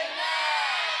 Amen.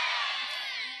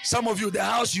 Some of you, the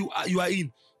house you are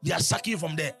in, they are sucking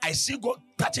from there. I see God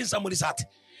touching somebody's heart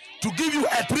to give you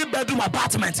a 3-bedroom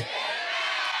apartment.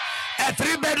 A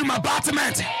 3-bedroom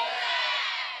apartment.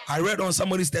 I read on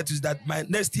somebody's status that my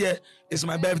next year is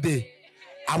my birthday.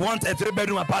 I want a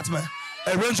 3-bedroom apartment.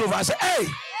 A Range Rover. I said, hey,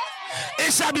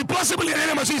 it shall be possible in the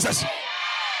name of Jesus.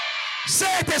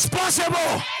 Say it is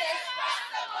possible.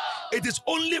 It is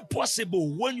only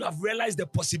possible when you have realized the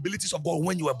possibilities of God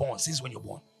when you were born, since when you're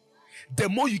born. The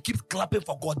more you keep clapping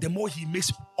for God, the more he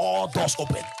makes all doors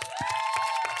open.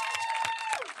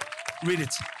 Read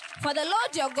it. For the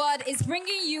Lord your God is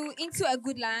bringing you into a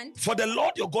good land. For the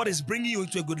Lord your God is bringing you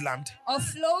into a good land. Of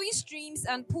flowing streams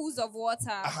and pools of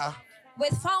water.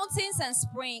 With fountains and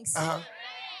springs.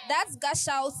 That gush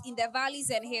out in the valleys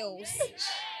and hills.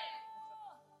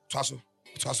 It's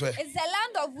a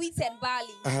land of wheat and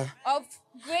barley. Of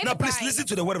grapevines. Now please listen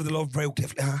to the word of the Lord very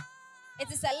carefully.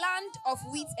 It is a land of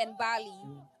wheat and barley,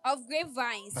 of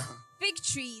grapevines, fig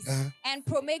trees, and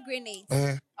pomegranates,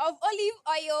 of olive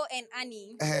oil and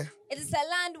honey. It is a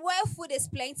land where food is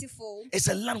plentiful. It's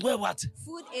a land where what?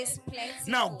 Food is plentiful.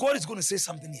 Now God is going to say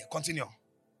something here. Continue.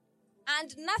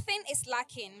 And nothing is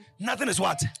lacking. Nothing is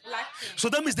what? Lacking. So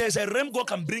that means there is a realm God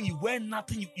can bring you where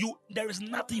there is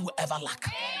nothing you will ever lack.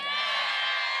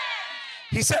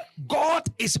 He said, God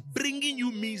is bringing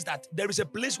you means that there is a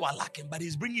place you are lacking, but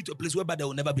he's bringing you to a place where there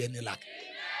will never be any lack.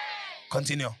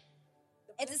 Continue.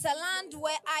 It is a land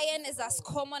where iron is as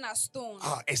common as stone.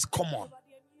 It's common.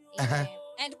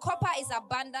 And copper is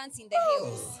abundant in the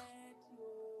hills.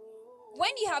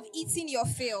 When you have eaten your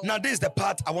fill. Now this is the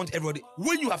part I want everybody.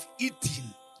 When you have eaten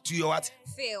to your what?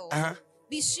 Fill.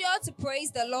 Be sure to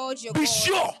praise the Lord your God. Be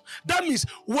sure. That means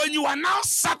when you are now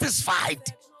satisfied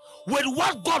with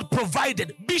what God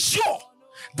provided. Be sure.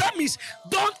 That means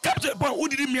don't come to the point who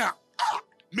did me.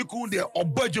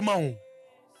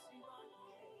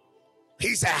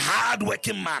 He's a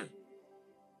hard-working man.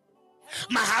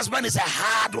 My husband is a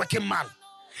hard-working man.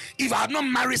 If I had not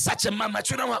married such a man, my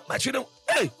children,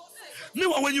 hey.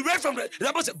 Meanwhile, when you read from the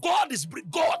Bible, says God is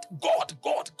God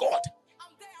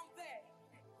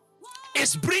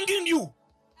is bringing you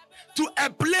to a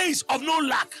place of no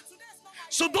lack.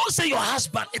 So don't say your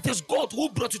husband. It is God who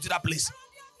brought you to that place.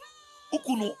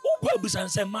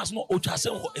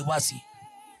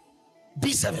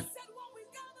 B7.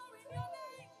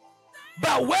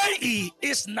 But where he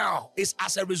is now is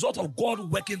as a result of God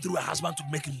working through a husband to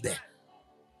make him there.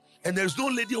 And there's no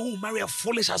lady who will marry a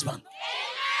foolish husband.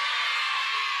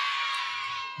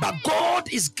 But God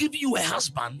is giving you a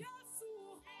husband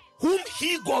whom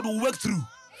God will work through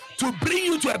to bring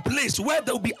you to a place where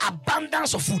there will be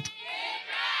abundance of food.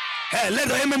 Hey, let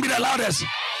the amen be the loudest.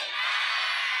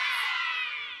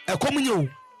 A common you.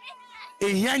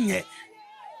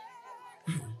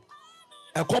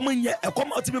 A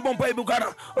common to be born by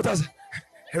Bugana. What does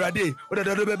Herade? What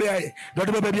the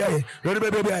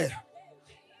baby?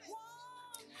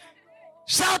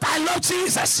 Shout, I love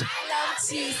Jesus. I love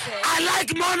Jesus. I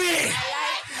like money.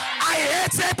 I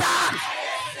hate Satan.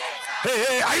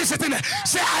 Hey, are you sitting there?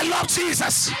 Say, I love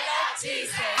Jesus. I love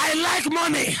Jesus. I like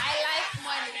money.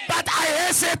 But I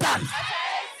hate Satan.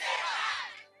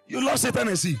 You love Satan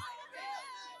and see.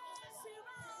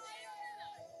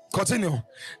 Continue.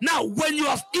 Now, when you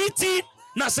have eaten,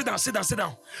 now sit down.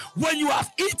 When you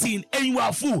have eaten and you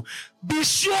are full, be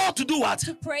sure to do what?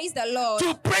 To praise the Lord.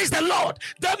 To praise the Lord.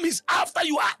 That means after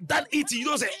you are done eating, you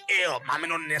don't say, "Ew, mommy,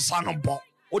 no,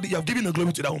 you have given the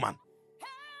glory to that woman."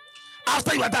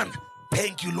 After you are done,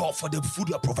 thank you, Lord, for the food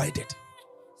you have provided.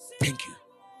 Thank you.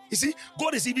 You see,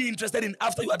 God is even interested in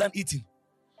after you are done eating.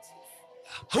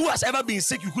 Who has ever been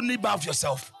sick? You couldn't bath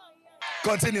yourself.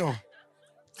 Continue.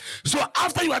 So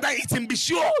after you are done eating, be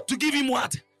sure to give him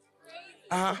what?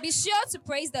 Be sure to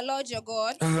praise the Lord your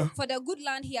God for the good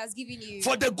land he has given you.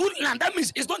 For the good land, that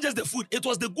means it's not just the food. It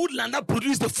was the good land that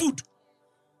produced the food.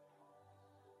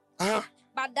 But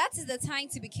that is the time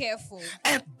to be careful.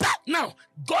 And that now,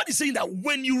 God is saying that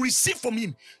when you receive from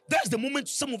him, that's the moment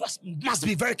some of us must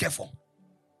be very careful.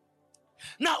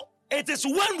 Now, it is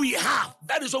when we have,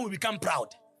 that is when we become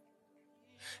proud.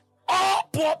 All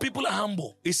poor people are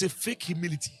humble. It's a fake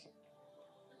humility.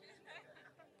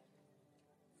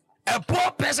 A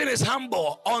poor person is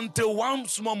humble until one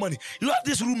small money. You have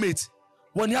this roommate.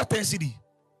 When you have 10 cedi,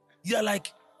 you're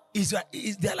like Israel.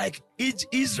 They're like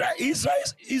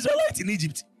Israelites in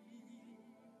Egypt.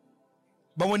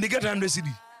 But when they get 100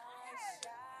 cedi,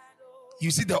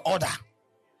 you see the order.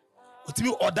 What do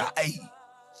you order? A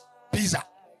pizza.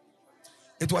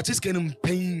 It was just getting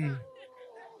pain.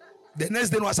 The next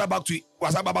day was back to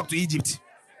Egypt.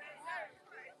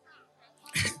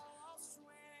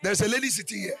 There's a lady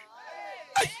sitting here.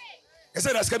 I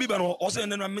said, "That's Kabi Bano." Also,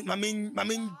 and then my main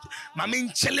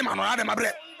chilling man on my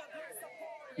bread.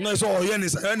 No, so and I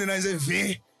say,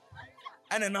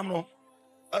 and then I'm no,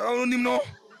 I don't even know.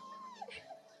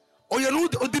 Oh, you know,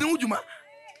 didn't you, man?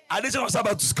 I didn't was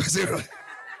about to square.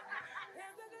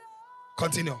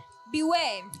 Continue.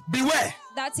 Beware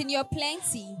that in your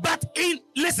plenty. But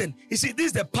listen, you see, this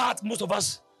is the part most of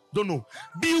us don't know.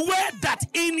 Beware that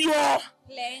in your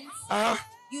plenty,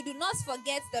 you do not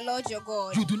forget the Lord your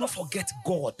God. You do not forget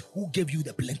God who gave you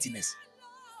the plentiness.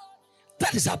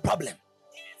 That is our problem.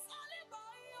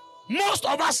 Most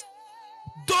of us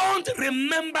don't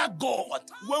remember God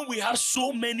when we have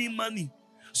so many money,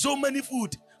 so many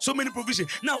food, so many provision.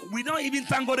 Now we don't even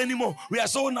thank God anymore. We are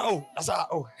so now.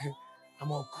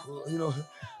 I'm all cool, you know.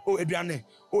 Adriane.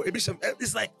 Bishop.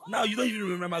 It's like now you don't even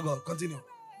remember God. Continue.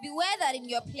 Beware that in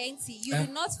your plenty you do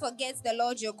not forget the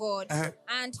Lord your God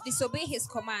and disobey his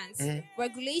commands,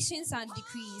 regulations and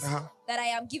decrees that I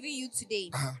am giving you today.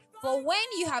 For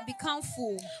when you have become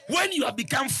full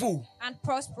and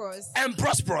prosperous and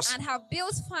have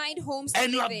built fine homes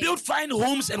and you are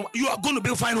going to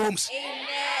build fine homes. Amen.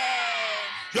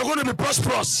 You're going to be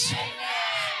prosperous. Amen.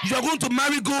 You're going to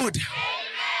marry good.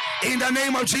 In the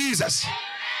name of Jesus.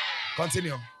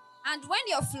 Continue. And when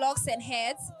your flocks and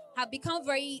herds have become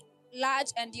very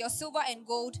large and your silver and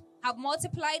gold have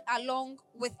multiplied along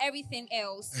with everything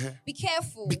else, be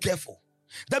careful. Be careful.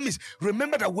 That means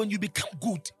remember that when you become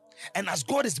good, and as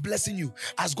God is blessing you,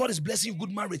 as God is blessing you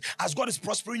good marriage, as God is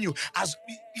prospering you, as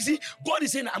you see, God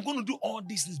is saying, I'm going to do all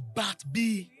these things, but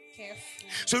be careful.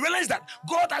 So realize that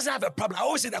God doesn't have a problem. I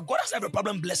always say that God doesn't have a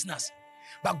problem blessing us,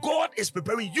 but God is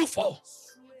preparing you for.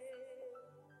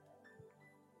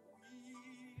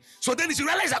 So then you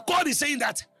realize that God is saying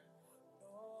that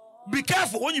be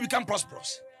careful when you become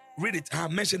prosperous. Read it.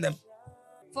 Mention them.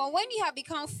 For when you have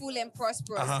become full and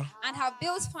prosperous and have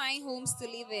built fine homes to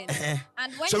live in,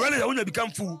 and when so when you become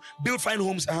full, build fine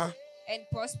homes, and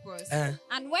prosperous,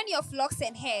 and when your flocks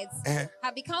and herds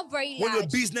have become very large, when your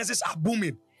businesses are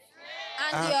booming,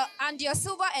 and your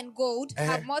silver and gold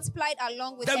have multiplied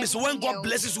along with that means when God else,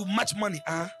 blesses you much money,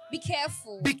 be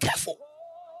careful. Be careful.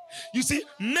 You see,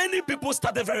 many people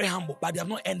started very humble, but they have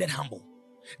not ended humble.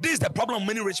 This is the problem of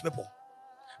many rich people,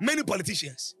 many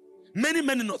politicians, many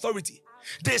men in authority.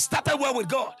 They started well with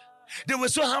God. They were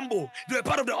so humble. They were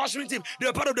part of the ushering team. They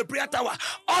were part of the prayer tower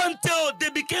until they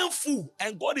became full.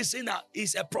 And God is saying that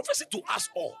it's a prophecy to us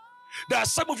all. There are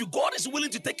some of you, God is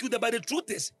willing to take you there, but the truth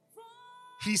is,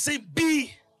 He's saying, be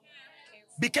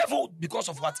careful because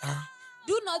of what?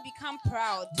 Do not become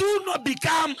proud. Do not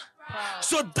become proud.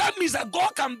 So that means that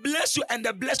God can bless you, and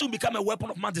the blessing will become a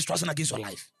weapon of mass destruction against your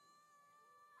life.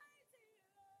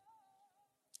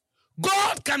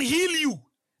 God can heal you.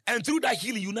 And through that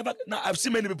healing, you never. Now, I've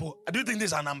seen many people. I do think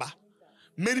this is a number.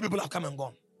 Many people have come and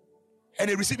gone. And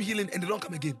they receive healing and they don't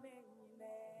come again.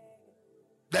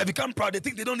 They become proud. They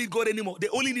think they don't need God anymore. They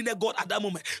only need God at that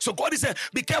moment. So God is saying,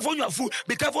 be careful on your food.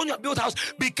 Be careful on your built house.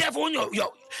 Be careful on your.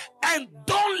 And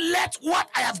don't let what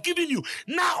I have given you.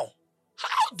 Now,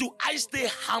 how do I stay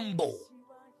humble?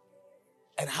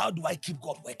 And how do I keep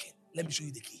God working? Let me show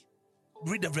you the key.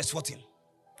 Read the verse 14.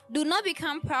 Do not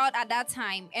become proud at that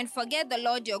time and forget the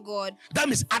Lord your God. That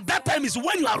means at that time is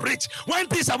when you are rich, when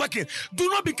things are working. Do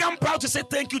not become proud to say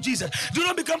thank you, Jesus. Do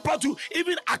not become proud to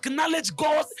even acknowledge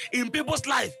God in people's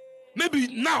life. Maybe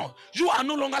now you are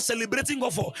no longer celebrating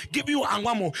God for giving you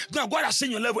anwamo. Now God has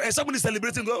changed your level and somebody is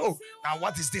celebrating God. Oh, now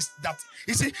what is this? That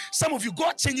you see, some of you,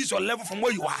 God changes your level from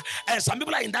where you are, and some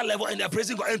people are in that level and they're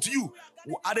praising God. And to you,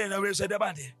 I don't know where you said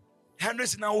about it.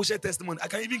 Hundreds now will share testimony. I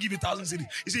can even give you 1,000 cities.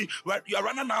 You see, you are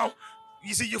running now.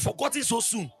 You see, you forgot it so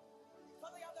soon.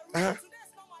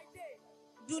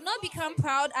 Do not become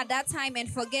proud at that time and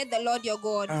forget the Lord your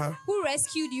God, who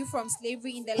rescued you from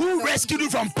slavery in the land. Who rescued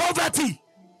you from poverty,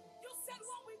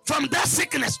 from that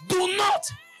sickness. Do not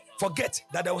forget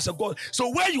that there was a God.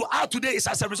 So where you are today is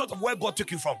as a result of where God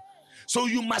took you from. So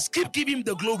you must keep giving Him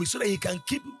the glory so that He can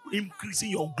keep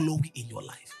increasing your glory in your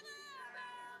life.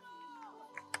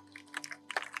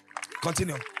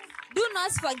 Continue. Do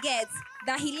not forget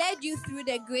that He led you through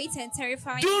the great and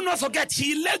terrifying. Do not forget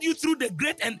He led you through the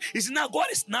great, and God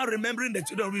is now remembering the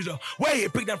children of Israel, where He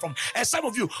picked them from. And some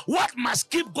of you, what must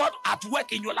keep God at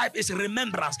work in your life is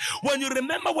remembrance. When you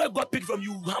remember where God picked from,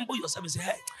 you humble yourself and say,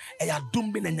 hey, I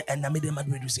don't mean and I made them mad.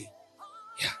 You say,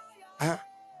 yeah.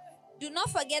 Do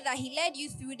not forget that He led you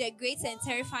through the great and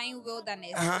terrifying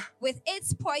wilderness with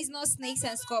its poisonous snakes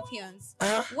and scorpions,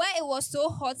 where it was so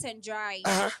hot and dry.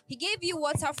 He gave you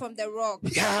water from the rock.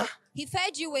 He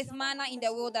fed you with manna in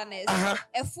the wilderness,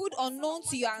 a food unknown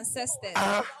to your ancestors.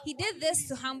 He did this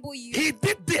to humble you. He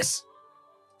did this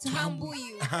to humble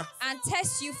you and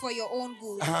test you for your own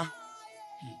good.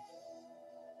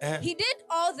 He did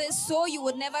all this so you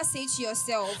would never say to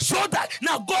yourself. So that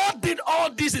now God did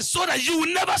all this is so that you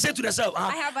will never say to yourself,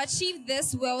 I have achieved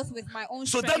this wealth with my own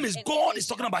strength. So that means God is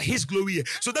talking about His glory here.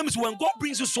 So that means when God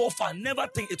brings you so far, never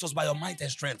think it was by your might and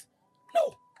strength.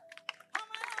 No.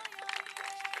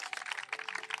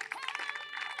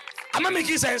 Am I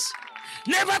making sense?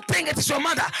 Never think it is your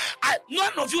mother.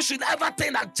 None of you should ever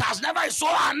think that Charles Never is so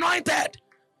anointed.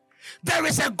 There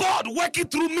is a God working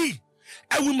through me.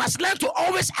 And we must learn to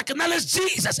always acknowledge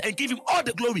Jesus and give Him all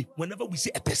the glory whenever we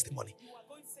see a testimony.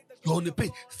 You're on the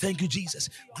page. Thank you, Jesus.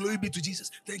 Glory be to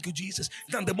Jesus. Thank you, Jesus.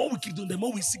 Then the more we keep doing, the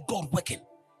more we see God working.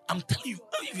 I'm telling you,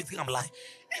 if you think I'm lying,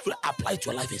 if you apply it to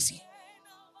your life and see.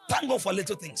 Thank God for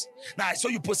little things. Now, I saw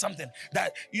you post something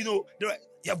that, you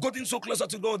have gotten so closer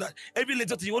to God that every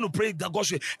little thing you want to pray that God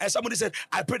should. And somebody said,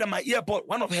 I prayed that my earpod,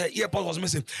 one of her earpods was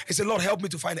missing. He said, Lord, help me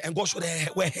to find it. And God showed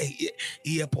her where her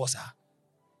earpods are.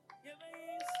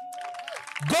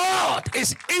 God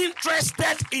is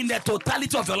interested in the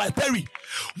totality of your life. Perry,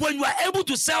 when you are able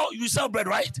to you sell bread,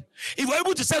 right? If you're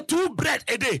able to sell 2 bread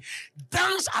a day,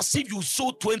 dance as if you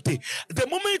sold 20. The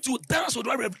moment you dance with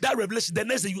that revelation, the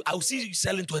next day I'll see you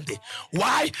selling 20.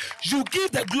 Why? You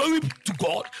give the glory to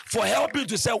God for helping you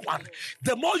to sell 1.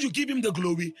 The more you give Him the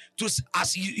glory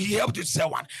as He helped you to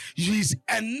sell 1, He's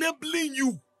enabling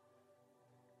you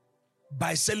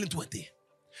by selling 20.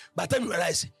 By the time you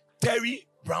realize, Terry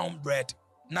brown bread.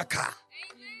 Naka.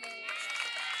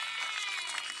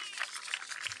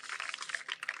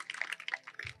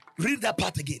 Read that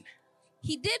part again.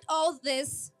 He did all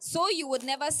this so you would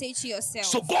never say to yourself.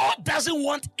 So God doesn't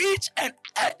want each and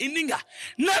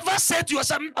never say to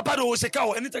yourself,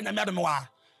 anything.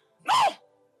 No.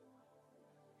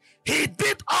 He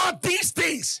did all these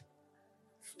things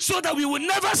so that we will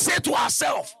never say to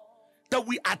ourselves that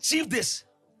we achieved this.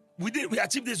 We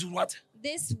achieved this with what?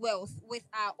 This wealth with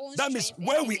our own. That means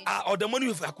where we are or the money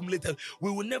we've accumulated, we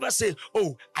will never say,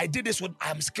 oh, I did this with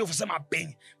I'm skillful for some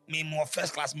being me more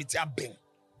first class me being.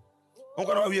 I'm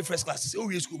gonna be first class. Oh,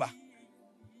 yes, Cuba.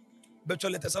 But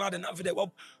let us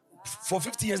for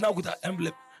 50 years now with that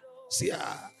envelope. See,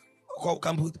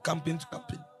 campaign to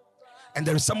campaign. And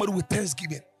there is somebody with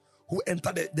Thanksgiving who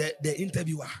entered the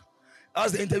interviewer.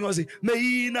 As the interviewer say, I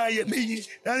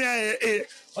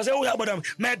say, oh yeah, madam,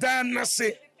 madam,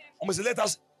 say, let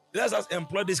us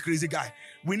employ this crazy guy.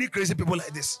 We need crazy people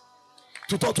like this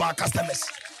to talk to our customers.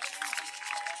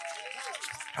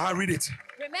 I'll read it.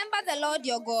 Remember the Lord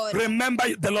your God. Remember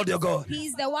the Lord your God. He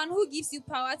is the one who gives you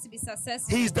power to be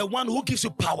successful. He is the one who gives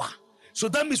you power. So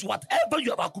that means whatever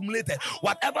you have accumulated,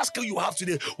 whatever skill you have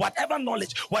today, whatever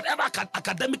knowledge, whatever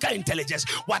academic intelligence,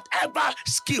 whatever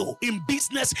skill in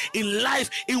business, in life,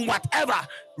 in whatever,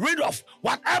 rid of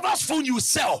whatever phone you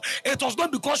sell, it was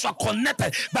not because you are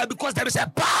connected, but because there is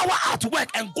a power at work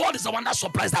and God is the one that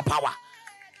supplies that power.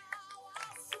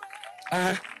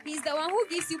 He's the one who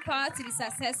gives you power to be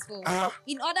successful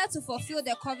in order to fulfill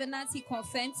the covenant he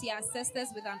confirmed to your ancestors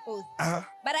with an oath.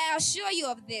 But I assure you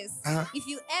of this, if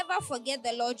you ever forget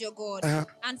the Lord your God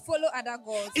and follow other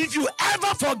gods, if you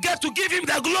ever forget to give him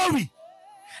the glory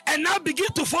and now begin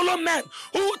to follow men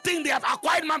who think they have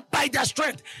acquired man by their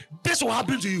strength, this will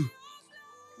happen to you.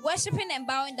 Worshipping and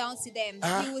bowing down to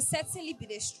them, you will certainly be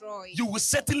destroyed. You will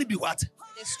certainly be what?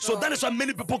 Destroyed. So that is why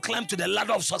many people climb to the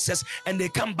ladder of success and they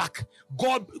come back.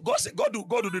 God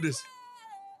will do this.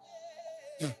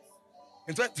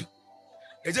 In fact,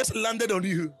 it just landed on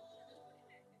you.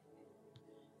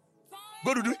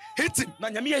 God will do it. Hit him. Now,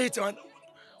 Nyamiya hit him.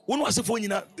 One was a phone,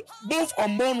 both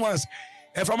unborn ones.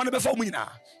 And from another phone,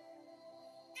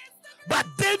 but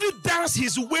David danced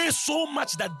his way so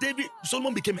much that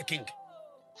Solomon became a king.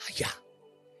 Yeah.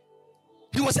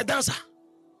 He was a dancer.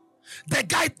 The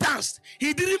guy danced.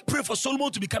 He didn't pray for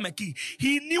Solomon to become a king.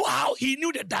 He knew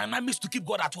the dynamics to keep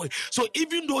God at work. So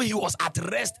even though he was at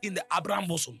rest in the Abraham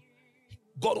bosom,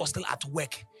 God was still at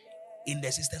work in the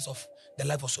existence of the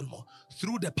life of Solomon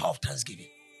through the power of thanksgiving.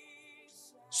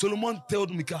 Solomon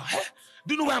told Micah, hey,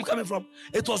 do you know where I'm coming from?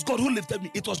 It was God who lifted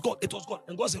me. It was God. It was God.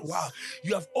 And God said, wow,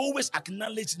 you have always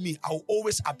acknowledged me. I will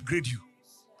always upgrade you.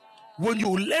 When you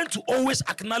learn to always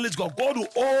acknowledge God, God will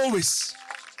always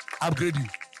upgrade you.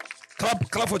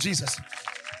 Clap for Jesus.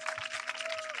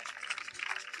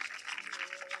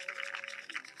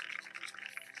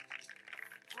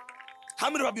 How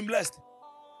many have been blessed?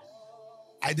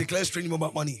 I declare strange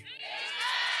about money.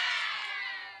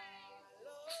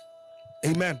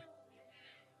 Amen.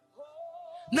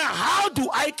 Now, how do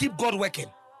I keep God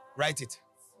working? Write it.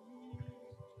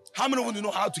 How many of you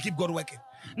know how to keep God working?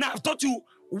 Now, I've taught you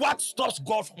what stops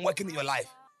God from working in your life.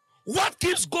 What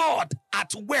keeps God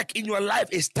at work in your life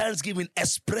is thanksgiving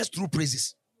expressed through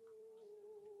praises.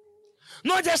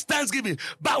 Not just thanksgiving,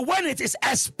 but when it is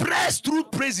expressed through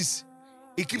praises,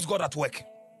 it keeps God at work.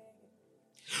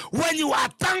 When you are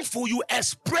thankful, you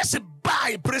express it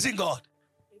by praising God.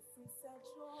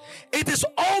 It is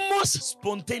almost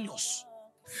spontaneous.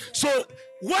 So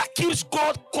what keeps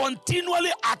God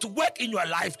continually at work in your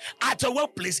life, at your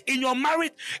workplace, in your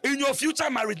marriage, in your future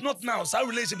marriage, not now. Some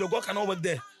relationship, God cannot work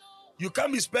there. You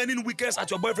can't be spending weekends at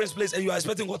your boyfriend's place and you are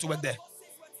expecting God to work there.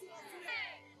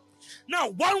 Now,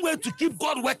 one way to keep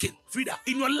God working, Frida,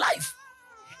 in your life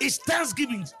is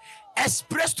thanksgiving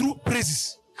expressed through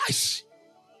praises.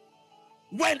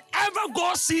 Whenever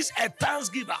God sees a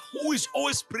thanksgiver who is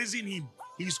always praising him,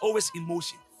 he is always in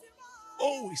motion.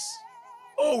 Always.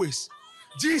 Always.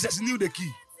 Jesus knew the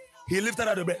key. He lifted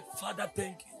out the bread. Father,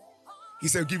 thank you. He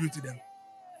said, give it to them.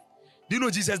 Do you know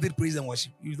Jesus did praise and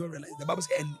worship? You don't realize. The Bible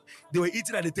says, and they were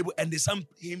eating at the table and they sang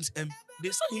hymns. And they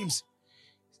sang hymns.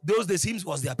 Those days, hymns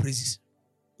was their praises.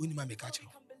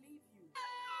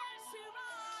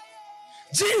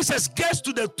 Jesus gets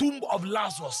to the tomb of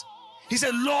Lazarus. He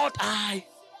said, Lord,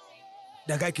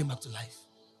 the guy came back to life.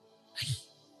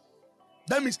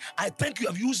 That means I thank you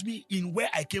have used me in where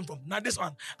I came from. Now this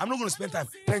one, I'm not going to spend time.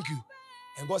 Thank you.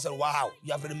 And God said, wow,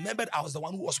 you have remembered I was the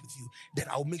one who was with you. Then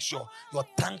I will make sure your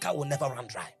tanker will never run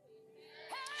dry.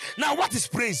 Now what is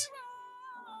praise?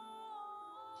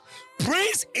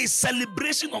 Praise is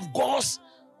celebration of God's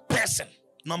person.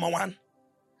 Number one.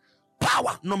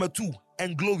 Power. Number two.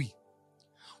 And glory.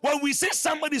 When we say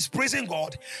somebody is praising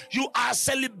God, you are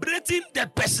celebrating the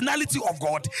personality of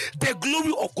God, the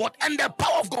glory of God, and the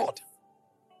power of God.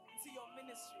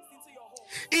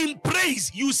 In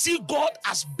praise, you see God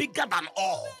as bigger than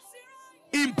all.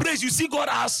 In praise, you see God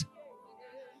as.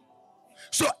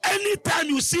 So anytime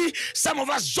you see some of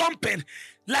us jumping,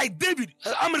 like David,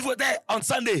 how many were there on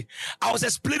Sunday? I was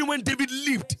explaining when David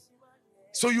lived.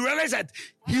 So you realize that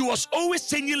he was always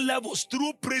changing levels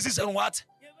through praises and what?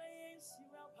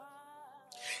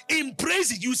 In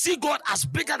praises, you see God as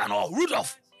bigger than all.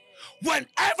 Rudolph,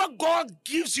 whenever God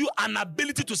gives you an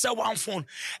ability to sell one phone,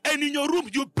 and in your room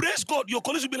you praise God, your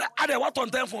colleagues will be like, "Are what on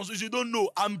 10 phones?" You don't know.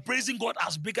 I'm praising God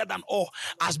as bigger than all,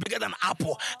 as bigger than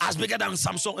Apple, as bigger than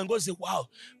Samsung. And God say, "Wow,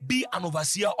 be an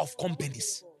overseer of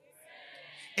companies."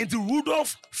 Into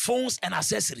Rudolph phones and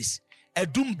accessories,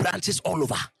 Edum branches all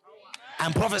over.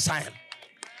 I'm prophesying.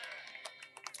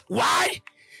 Why?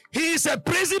 He is a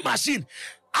praising machine.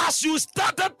 As you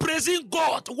started praising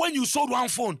God when you sold one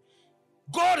phone,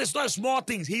 God is not a small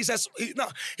thing. He's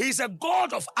a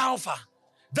God of Alpha.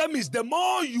 That means the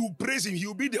more you praise him,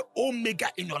 he'll be the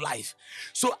Omega in your life.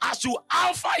 So as you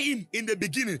Alpha him in the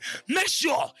beginning, make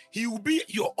sure he will be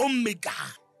your Omega.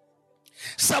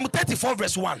 Psalm 34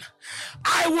 verse 1.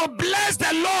 I will bless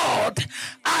the Lord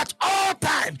at all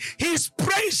times. His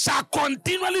praise shall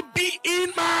continually be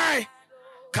in my.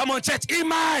 Come on, church. In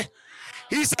my.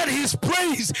 He said his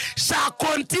praise shall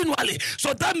continually.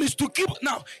 So that means to keep.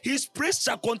 Now, his praise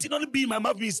shall continually be in my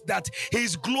mouth means that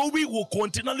his glory will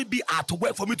continually be at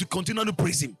work for me to continually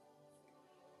praise him.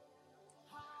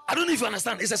 I don't know if you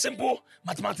understand. It's a simple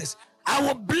mathematics. I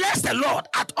will bless the Lord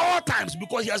at all times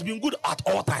because he has been good at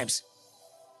all times.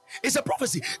 It's a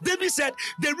prophecy. David said,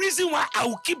 the reason why I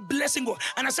will keep blessing God,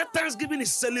 and I said Thanksgiving is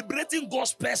celebrating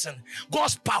God's person,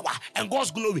 God's power, and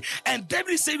God's glory. And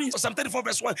David is saying in Psalm 34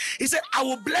 verse 1, he said, I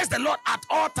will bless the Lord at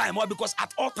all time. Why? Because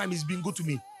at all time he's been good to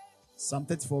me. Psalm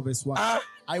 34 verse 1.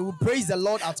 I will praise the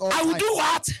Lord at all times. I will do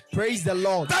what? Praise the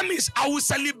Lord. That means I will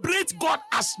celebrate God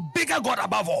as bigger God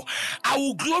above all. I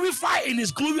will glorify in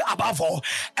his glory above all.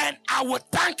 And I will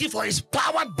thank him for his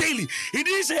power daily. He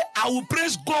didn't say I will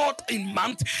praise God in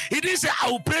months. He didn't say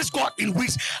I will praise God in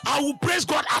weeks. I will praise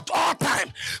God at all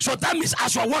times. So that means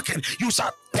as you are working, you say,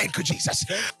 thank you, Jesus.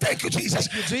 Thank you, Jesus.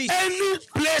 Thank you, Jesus. Any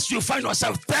place you find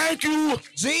yourself, thank you,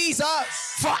 Jesus.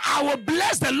 For I will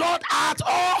bless the Lord at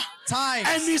all times.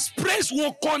 And his praise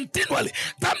will continually.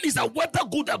 That means that whether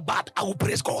good or bad, I will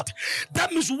praise God.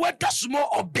 That means whether small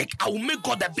or big, I will make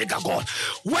God a bigger God.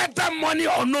 Whether money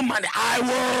or no money, I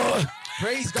will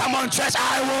praise God. Come on, church,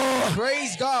 I will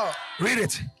praise God. Read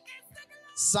it.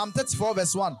 Psalm 34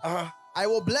 verse 1. I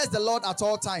will bless the Lord at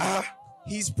all times.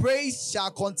 His praise shall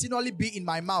continually be in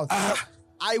my mouth.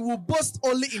 I will boast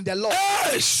only in the Lord.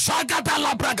 Hey, I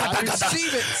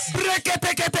receive it.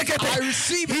 I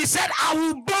receive it. He said, I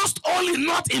will boast only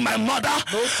not in my mother.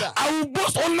 No, sir. I will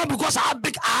boast only not because I have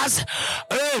big ass.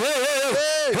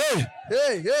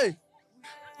 Hey.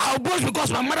 I will boast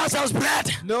because my mother sells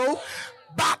bread. No.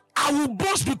 But I will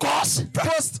boast because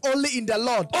boast only in the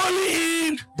Lord. Only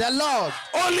in the Lord.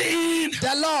 Only in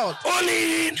the Lord.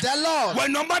 Only in the Lord.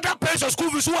 When your mother pays your school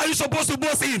fees, who are you supposed to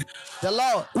boast in? The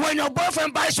Lord. When your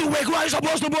boyfriend buys you wig, who are you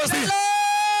supposed to boast in?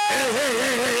 Hey.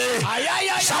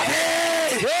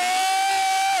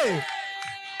 Hey.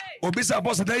 Obisa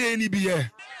boss dey any be here.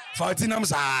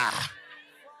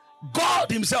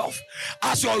 God himself,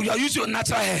 as you are using your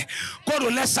natural hair, God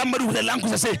will let somebody with a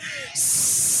language say,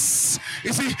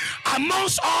 you see,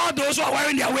 amongst all those who are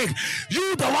wearing their wig,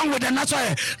 you the one with the natural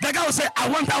hair, the guy will say, I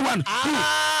want that one.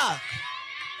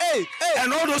 Hey.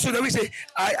 And all those who the wig say,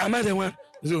 am I the one?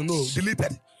 So, no,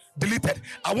 deleted.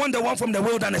 I want the one from the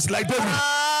wilderness, like David.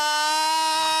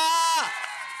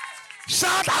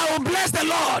 Shout, I will bless the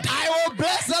Lord. I will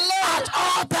bless the Lord at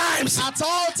all times. At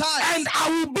all times. And I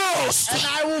will boast. And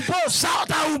I will boast.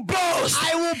 Shout, I will boast.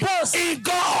 I will boast in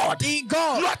God. In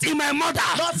God. Not in my mother.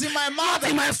 Not in my mother. Not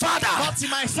in my father. Not in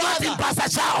my father. Not in Pastor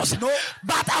Charles. No.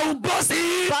 But I will boast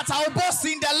in. But I will boast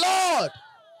in the Lord.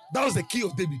 That was the key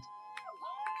of David.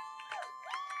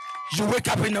 You wake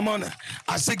up in the morning,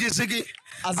 Ziggy, Ziggy.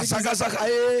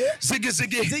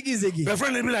 My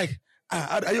friend will be like,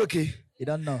 are you okay? You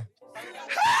don't know.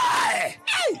 Hey!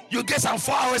 You get some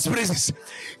 4 hours praises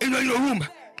in your room.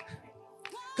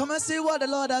 Come and see what the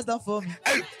Lord has done for me.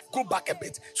 Hey, go back a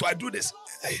bit. So I do this.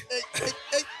 Hey.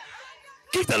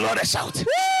 Give the Lord a shout. Woo!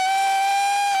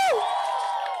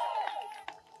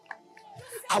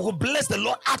 I will bless the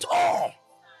Lord at all.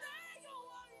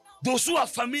 Those who are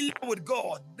familiar with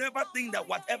God never think that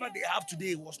whatever they have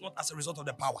today was not as a result of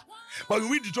the power. But we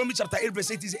read Deuteronomy chapter 8, verse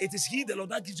 8, it is He, the Lord,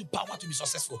 that gives you power to be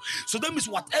successful. So that means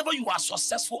whatever you are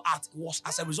successful at was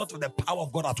as a result of the power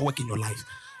of God at work in your life.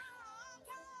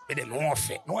 It is no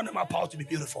affair. No one has power to be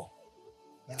beautiful.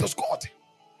 It was God.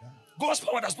 God's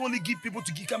power does not only give people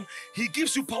to become, He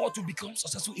gives you power to become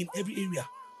successful in every area.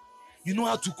 You know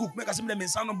how to cook.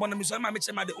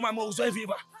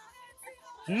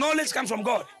 Knowledge comes from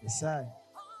God. Yes,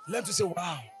 Learn to say,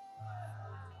 wow.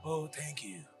 Oh, thank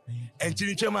you. And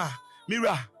Chinichema,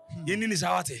 Mira, Yenin is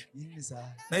Hawate.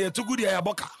 Now you're too good, you're a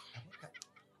boka.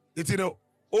 It's you know,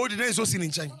 all the days so seen in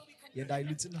China. You're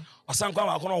diluting. Or some kind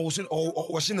of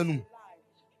washing the room.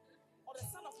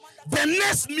 The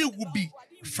next meal will be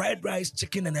fried rice,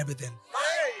 chicken, and everything.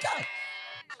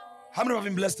 How many have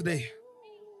been blessed today?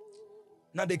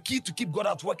 Now, the key to keep God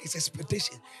at work is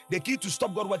expectation. The key to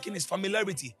stop God working is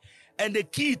familiarity. And the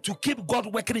key to keep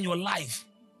God working in your life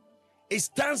is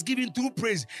thanksgiving through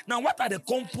praise. Now, what are the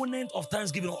components of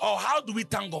thanksgiving? Or how do we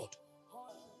thank God?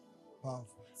 Wow.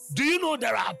 Do you know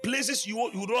there are places you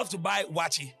would love to buy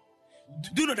wachi?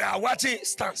 Do you know there are wachi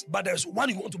stands, but there's one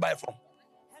you want to buy from?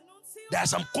 There are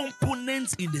some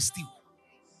components in the steel.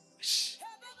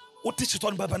 What is it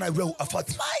on Baba? My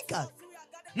God.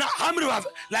 Now, how many have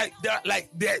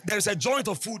there is a joint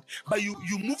of food, but you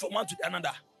move from one to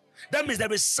another? That means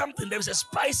there is something, there is a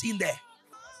spice in there.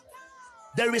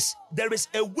 There is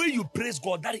a way you praise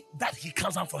God that He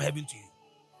comes down from heaven to you.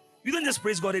 You don't just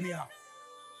praise God anyhow.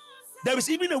 There is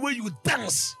even a way you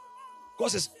dance.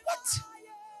 God says,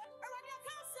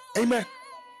 what? Amen.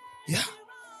 Yeah.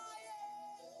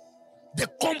 The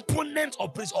component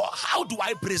of praise, or how do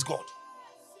I praise God?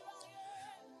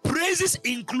 Praises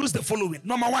includes the following.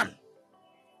 Number 1,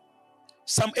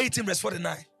 Psalm 18 verse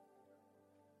 49.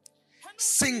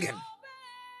 Singing.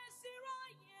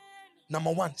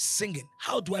 Number 1, singing.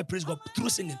 How do I praise God? Through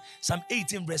singing. Psalm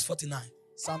 18 verse 49.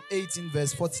 Psalm 18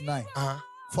 verse 49.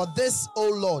 For this, O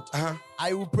Lord,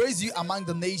 I will praise you among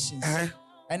the nations,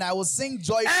 and I will sing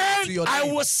joyfully to your name. I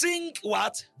will sing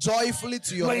what? Joyfully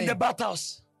to your name. In the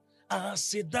battles. Do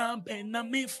you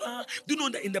know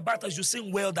that in the battles you sing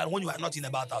well than when you are not in the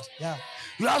battles? Yeah.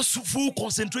 You have full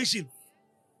concentration.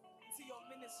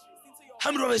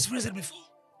 How many have experienced it before?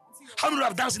 How many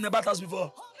have danced in the battles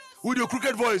before? With your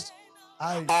crooked voice.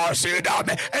 Sit down,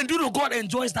 man. And do you know God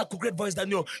enjoys that crooked voice than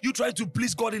you try to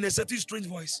please God in a certain strange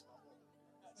voice?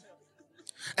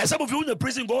 And some of you when you're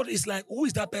praising God, it's like, who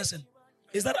is that person?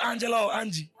 Is that Angela or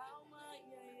Angie?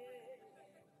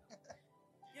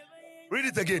 Read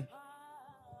it again.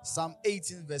 Psalm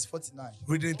 18 verse 49.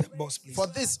 Read it, boss, please. For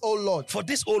this, O Lord. For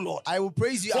this, O Lord. I will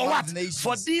praise you among the nations.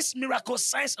 For these miracles,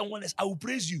 signs, and wonders, I will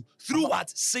praise you. Through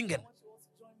what? Singing.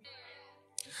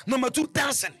 Number 2,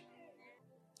 dancing.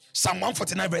 Psalm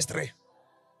 149 verse 3.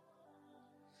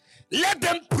 Let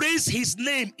them praise His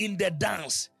name in the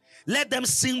dance. Let them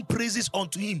sing praises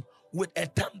unto Him with a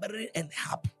tambourine and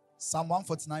harp. Psalm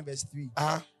 149 verse 3.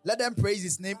 Let them praise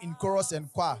His name in chorus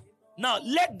and choir. Now,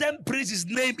 let them praise His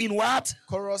name in what?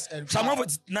 Chorus and choir. Psalm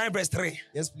 149 verse 3.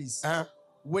 Yes, please.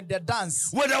 With the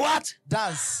dance. With the what?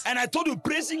 Dance. And I told you,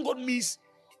 praising God means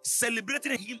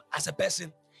celebrating Him as a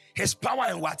person, His power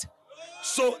and what?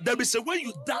 So there is a way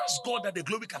you dance God that the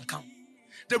glory can come.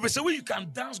 There is a way you can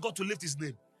dance God to lift His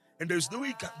name. And there is no way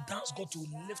you can dance God to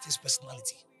lift His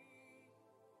personality.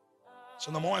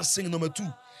 So number 1, singing. Number 2,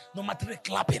 number 3,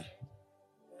 clapping.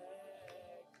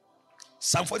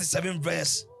 Psalm 47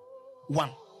 verse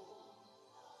 1.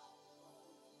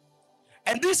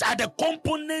 And these are the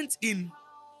components in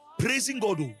praising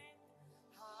God.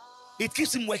 It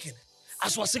keeps Him working.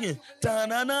 As we're singing,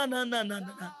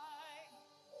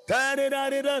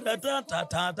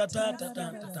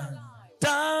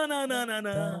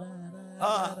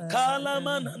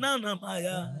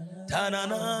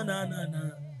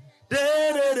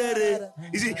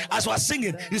 you see, as we're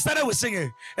singing, you started with singing,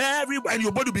 everybody, and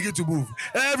your body begin to move.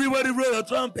 Everybody blow a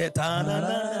trumpet, na na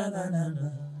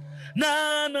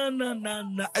na na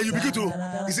na, and you begin to,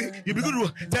 you see, you begin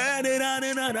to,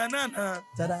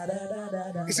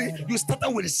 you see, you started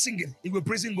with singing, you were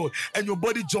praising God, and your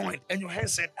body joined, and your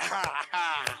hands said, ha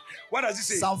ha. What does it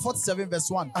say? Psalm 47 verse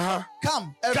 1.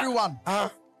 Come, everyone.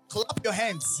 Clap your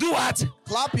hands. Do what?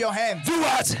 Clap your hands. Do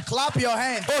what? Clap your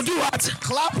hands. Oh, do what?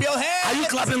 Clap your hands. Are you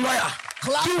clapping, lawyer?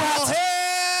 Clap do your what?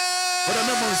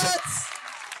 hands.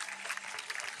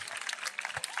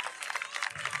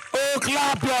 Oh,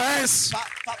 clap your hands.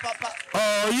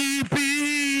 Oh, ye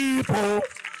people,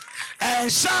 and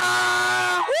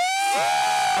shout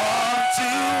unto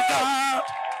God.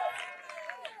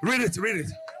 Read it, read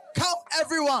it. Come,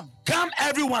 everyone. Come,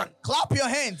 everyone. Clap your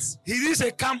hands. He didn't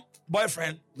say come,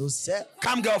 boyfriend. No, sir.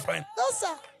 Come, girlfriend. No,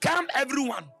 sir. Come,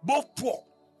 everyone. Both poor.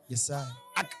 Yes, sir.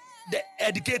 The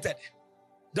educated.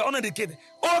 The uneducated.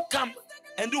 All come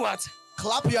and do what?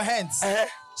 Clap your hands.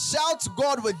 Shout to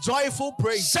God with joyful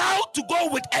praise. Shout to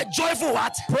God with a joyful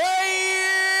what? Praise.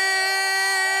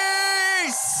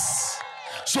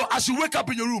 So as you wake up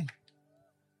in your room,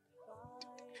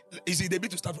 you see, they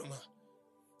need to start from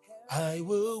I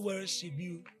will worship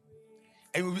you.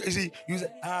 And you see, you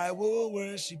say, I will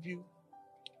worship you.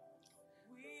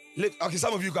 Okay,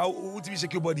 some of you can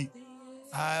shake your body.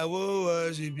 I will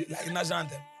worship you. Like in national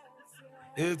anthem.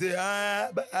 If the high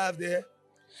above there,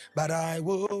 but I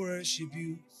will worship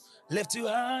you. Lift you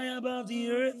high above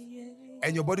the earth.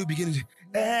 And your body will begin to,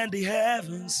 and the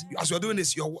heavens. As you are doing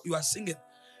this, you are singing.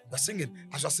 You are singing.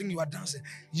 As you are singing, you are dancing.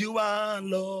 You are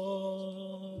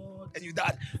Lord. And you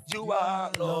dance. You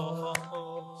are Lord.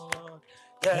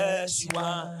 Yes, you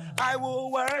are. I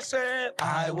will worship.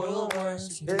 I will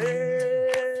worship.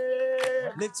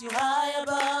 Lift you high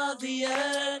above the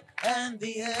earth and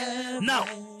the heavens. Now,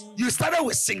 you started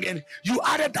with singing, you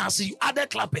added dancing, you added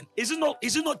clapping. Is it not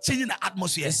changing the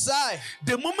atmosphere? Yes, sir.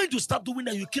 The moment you start doing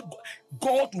that, you keep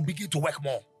God will begin to work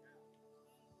more.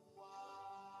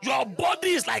 Your body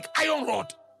is like iron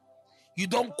rod. You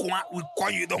don't go,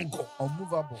 you don't go.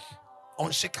 Unmovable.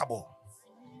 Unshakable.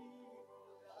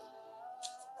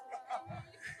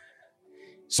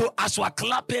 So as you are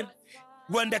clapping,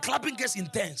 when the clapping gets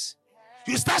intense,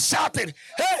 you start shouting,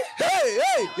 hey, hey,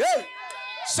 hey, hey.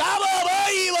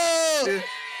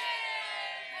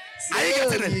 Are you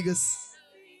getting it?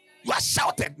 You are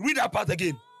shouting. Read that part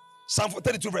again. Psalm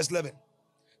 32 verse 11.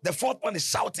 The fourth one is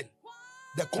shouting.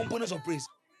 The components of praise.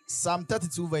 Psalm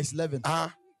 32 verse 11.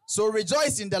 So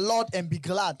rejoice in the Lord and be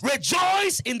glad.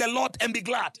 Rejoice in the Lord and be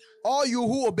glad. All you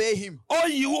who obey him. All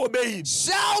you who obey him.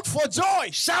 Shout for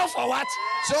joy. Shout for what?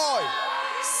 Joy.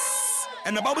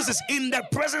 And the Bible says, in their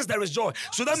presence there is joy.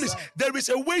 So that means there is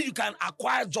a way you can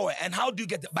acquire joy. And how do you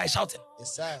get it? By shouting.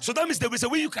 Yes, sir. So that means there is a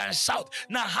way you can shout.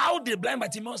 Now, how did blind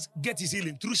Bartimaeus get his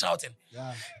healing? Through shouting.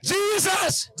 Yeah.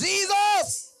 Jesus!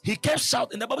 Jesus! He kept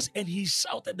shouting. The Bible says, and he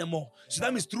shouted them more. So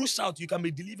that means through shout you can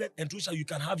be delivered, and through shout you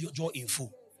can have your joy in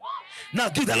full. Now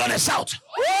give the Lord a shout.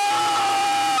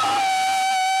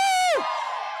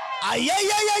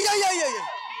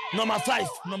 Number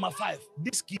five.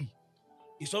 This key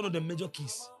is one of the major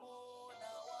keys.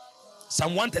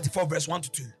 Psalm 134 verse 1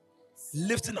 to 2.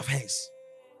 Lifting of hands.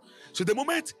 So the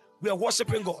moment we are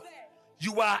worshiping God,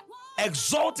 you are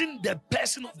exalting the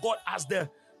person of God as the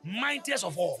mightiest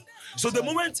of all. So the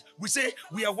moment we say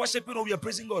we are worshiping or we are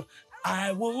praising God,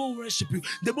 I will worship you.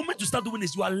 The moment you start doing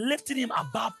this, you are lifting him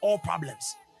above all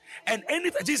problems. And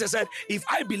anything, Jesus said, if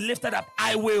I be lifted up,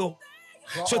 I will.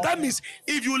 So that means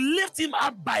if you lift him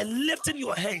up by lifting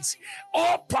your hands,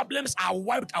 all problems are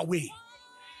wiped away.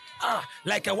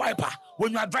 Like a wiper.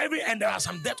 When you are driving and there are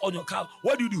some dirt on your car,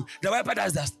 what do? The wiper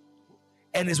does that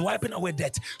and is wiping away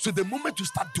dirt. So the moment you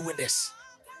start doing this,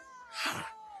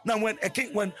 now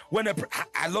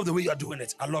I love the way you are doing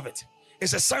it. I love it.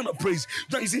 It's a sign of praise.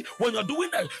 You see, when you're doing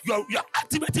that, you're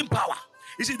activating power.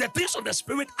 You see, the things of the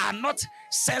spirit are not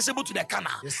sensible to the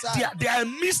carnal. Yes, they are a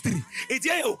mystery.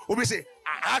 We say,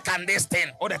 how can this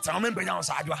thing?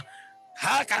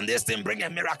 How can this thing bring a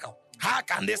miracle? How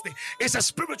can this thing? It's a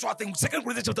spiritual thing. 2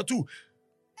 Corinthians chapter 2.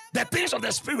 The things of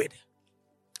the spirit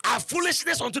are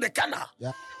foolishness unto the carnal.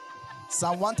 Yeah.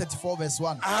 Psalm 134 verse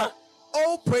 1.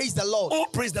 Oh, praise the Lord. Oh,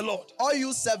 praise the Lord. All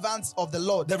you servants of the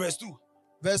Lord. The verse 2.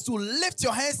 Verse 2. Lift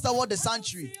your hands toward the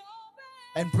sanctuary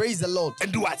and praise the Lord.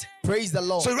 And do what? Praise the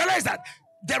Lord. So you realize that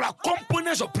there are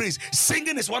components of praise.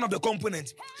 Singing is one of the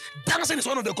components. Dancing is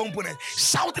one of the components.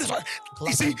 Shouting is one.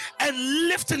 You see, and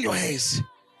lifting your hands.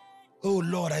 Oh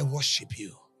Lord, I worship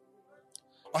you.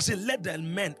 I say, let the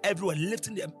men everywhere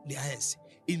lifting their hands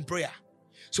in prayer.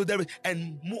 So there is,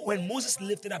 and when Moses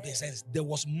lifted up his hands, there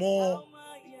was more.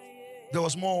 There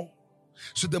was more.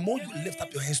 So the more you lift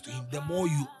up your hands to him, the more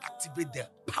you activate the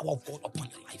power of God upon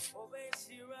your life.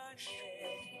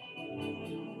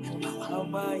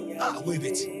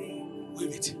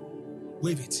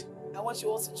 Wave it. I want you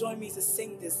all to join me to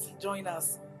sing this. Join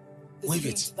us. Wave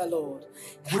it. To the Lord.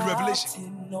 With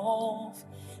revelation.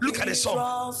 Look at the song.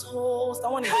 I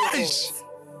want to hear it.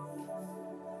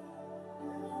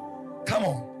 Come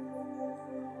on.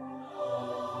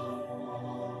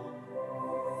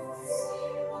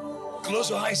 Close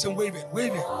your eyes and wave it.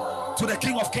 Wave it to the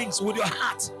King of Kings with your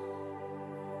heart.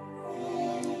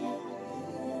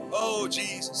 Oh,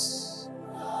 Jesus.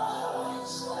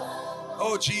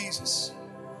 Oh, Jesus.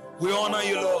 We honor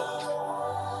you,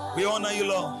 Lord. We honor you,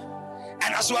 Lord.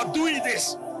 And as you are doing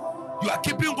this, you are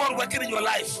keeping God working in your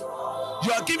life.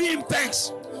 You are giving him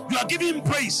thanks. You are giving him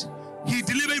praise. He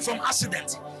delivered you from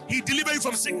accident. He delivered you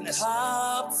from sickness.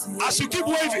 As you keep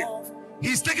waving,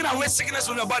 he's taking away sickness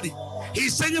from your body.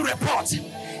 He's sending reports.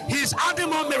 He's adding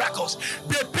more miracles.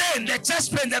 The pain, the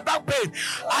chest pain, the back pain.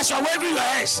 As you're waving your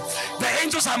hands, the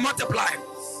angels are multiplying.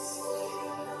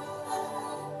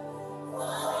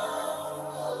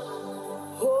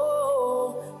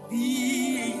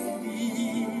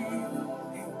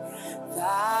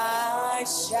 Thy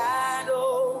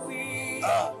shadow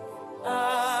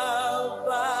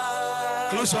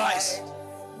Close your eyes.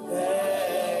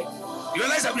 You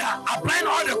realize that we are applying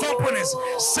all the components,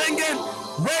 singing,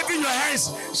 waving your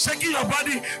hands, shaking your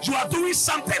body. You are doing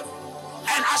something.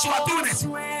 And as you are doing it,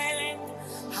 sing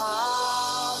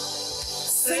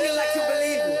it like you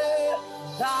believe it.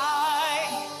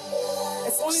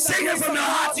 Sing it from your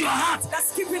heart to your heart.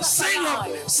 That's keeping us Sing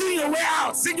alive. Sing your way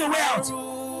out. Sing your way out.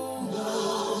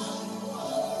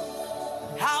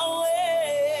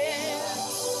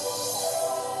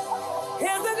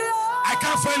 I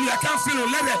can't feel you. I can't feel you.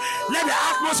 Let the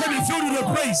atmosphere be filled with your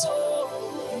praise.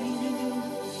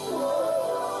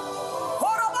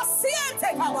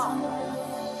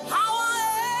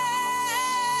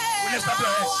 Will you stop your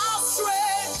hands?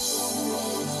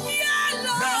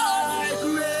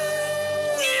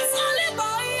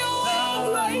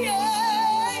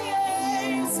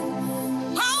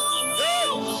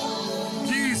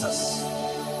 Jesus.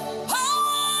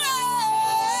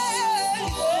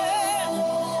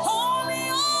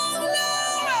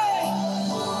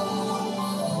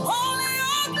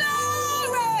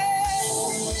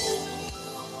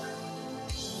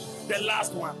 The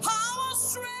last one.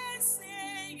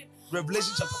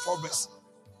 Revelation chapter 4 verse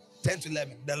 10 to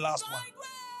 11. The last one.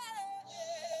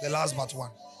 The last but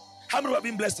one. How many have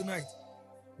been blessed tonight?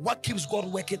 What keeps God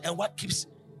working and what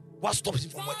stops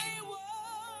him from working?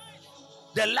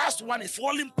 The last one is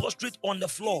falling prostrate on the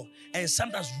floor and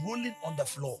sometimes rolling on the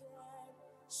floor.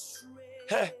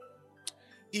 Hey,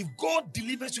 if God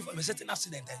delivers you from a certain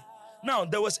accident, now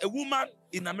there was a woman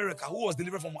in America who was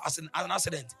delivered from an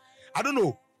accident. I don't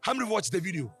know how many watched the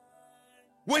video.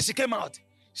 When she came out,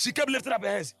 she kept lifting up her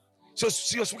hands.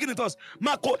 She was speaking to us,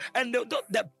 Marco, and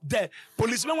the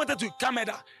policeman wanted to come at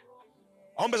her.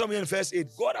 I'm in first aid.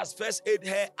 God has first aid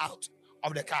her out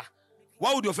of the car.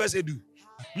 What would your first aid do?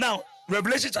 Now,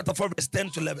 Revelation chapter 4, verse 10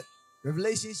 to 11.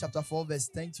 Revelation chapter 4, verse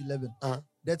 10 to 11.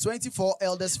 The 24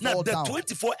 elders fall down. Now, the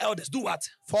 24 elders do what?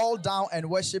 Fall down and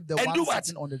worship the one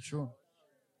sitting on the throne.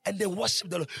 And they worship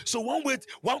the Lord. So one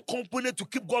component to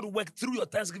keep God work through your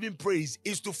thanksgiving praise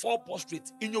is to fall prostrate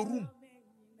in your room.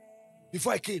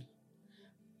 Before I came,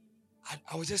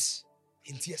 I was just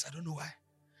in tears. I don't know why.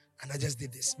 And I just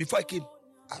did this. Before I came,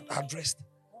 I dressed.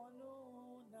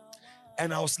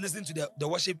 And I was listening to the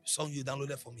worship song you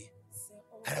downloaded for me.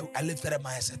 And I lifted up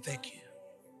my hands and said, thank you.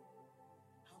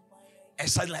 And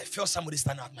suddenly I felt somebody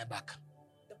standing at my back.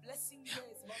 Yeah.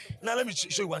 Now let me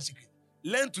show you one secret.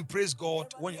 Learn to praise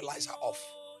God when your lights are off.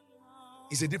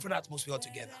 It's a different atmosphere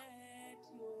altogether.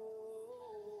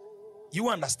 You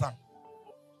understand?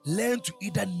 Learn to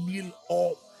either kneel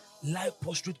or lie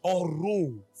prostrate or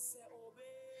roll.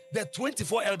 The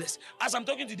 24 elders, as I'm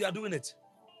talking to you, they are doing it.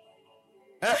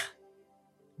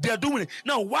 They are doing it.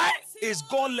 Now, why is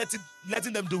God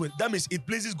letting them do it? That means it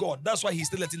pleases God. That's why he's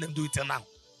still letting them do it till now.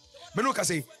 Menuka can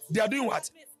say, they are doing what?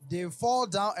 They fall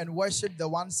down and worship the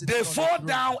one sitting on the throne. They fall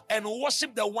down and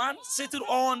worship the one sitting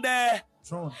on the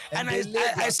throne. And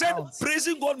I said,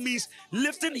 praising God means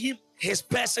lifting him, his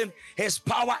person, his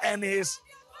power, and he's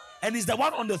the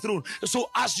one on the throne. So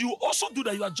as you also do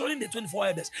that, you are joining the 24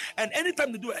 elders. And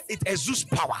anytime they do it, it exudes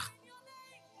power.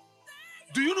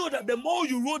 Do you know that the more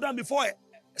you roll down before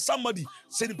somebody,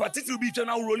 say the particular beach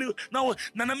now rolling, now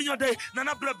nana minyo day,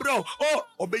 nana bro, oh,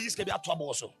 obeyis can be at trouble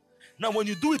also. Now when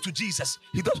you do it to Jesus,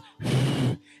 he does,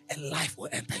 and life will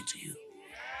enter into you.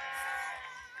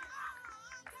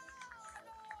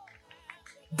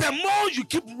 The more you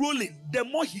keep rolling, the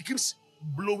more he keeps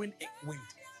blowing wind.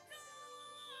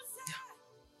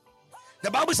 The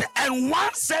Bible said, and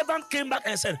one servant came back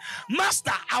and said,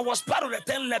 Master, I was part of the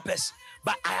 10 lepers,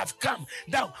 but I have come.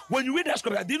 Now, when you read that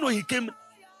scripture, did you know he came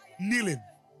kneeling?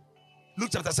 Luke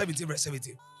chapter 17, verse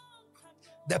 17.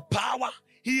 The power,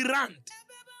 he ran.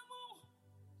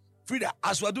 Frida,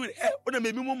 as we are doing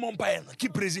it,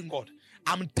 keep praising God.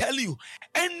 I'm telling you,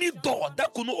 any door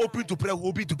that could not open to prayer will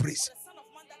open to praise.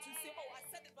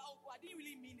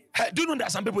 Do you know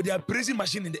that some people, they are praising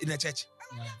machine in the church?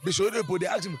 Yeah. They show the people, they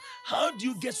ask him, how do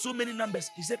you get so many numbers?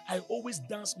 He said, I always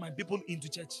dance my people into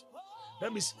church.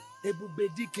 That means,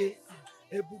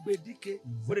 Ebubedike.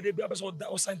 What did they be about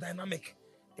that was dynamic?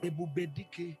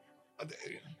 Ebubedike.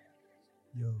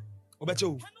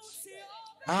 Obecho.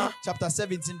 Chapter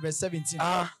 17, verse 17.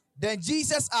 Then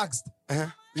Jesus asked,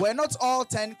 were not all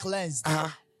 10 cleansed?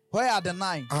 Where are the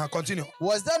 9? Continue.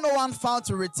 Was there no one found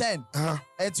to return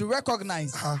and to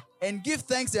recognize and give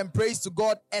thanks and praise to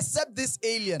God except this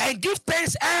alien? And give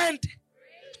thanks and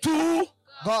to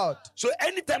God. So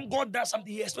anytime God does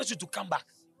something, He expects you to come back.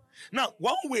 Now,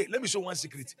 one way, let me show one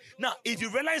secret. Now, if you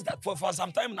realize that for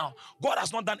some time now, God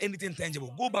has not done anything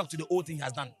tangible, go back to the old thing He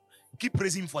has done. Keep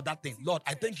praising Him for that thing. Lord,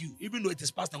 I thank you. Even though it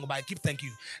is past and go by, I keep thanking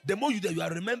you. The more you do, you are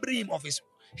remembering Him of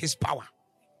His power.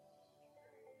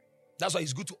 That's why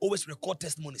it's good to always record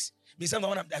testimonies. Me,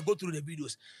 sometimes when I go through the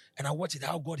videos and I watch it,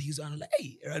 how God heals, and I'm like,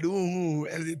 hey,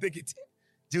 and they take it.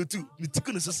 You too.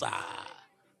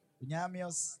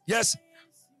 Yes.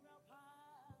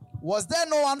 Was there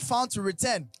no one found to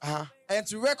return and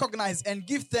to recognize and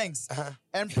give thanks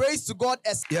and praise to God?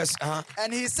 Yes.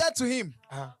 And He said to him,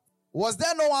 was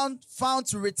there no one found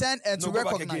to return and to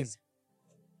recognize?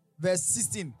 Verse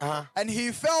 16. And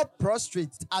he fell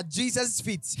prostrate at Jesus'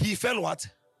 feet. He fell what?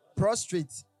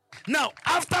 Prostrate. Now,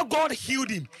 after God healed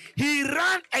him, he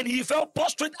ran and he fell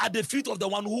prostrate at the feet of the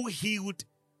one who healed.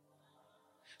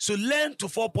 So learn to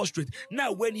fall prostrate.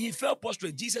 Now, when he fell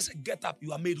prostrate, Jesus said, get up,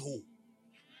 you are made whole.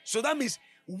 So that means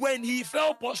when he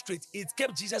fell prostrate, it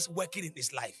kept Jesus working in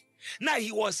his life. Now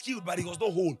he was healed, but he was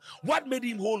not whole. What made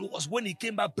him whole was when he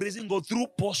came back praising God through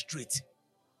prostrate.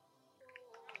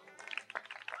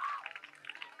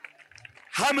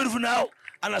 How many of you now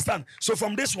understand? So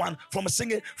from this one, from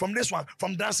singing, from this one,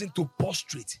 from dancing to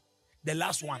prostrate. The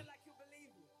last one,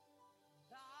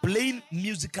 playing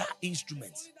musical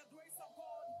instruments.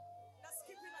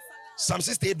 Psalm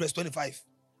 68 verse 25.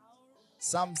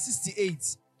 Psalm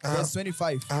 68 verse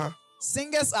 25.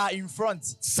 Singers are in front.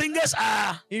 Singers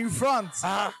are in front.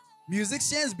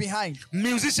 Musicians behind.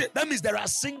 Musicians. That means there are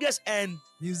singers and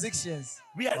musicians.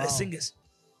 We are the singers.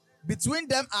 Between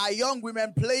them are young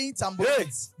women playing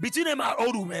tambourines. Hey, between them are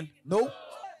old women. No.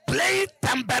 Playing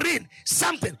tambourine.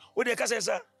 Something. What do you say,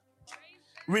 sir?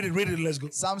 Read it, let's go.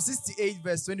 Psalm 68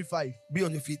 verse 25. Be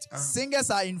on your feet.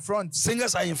 Singers are in front.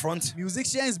 Singers are in front.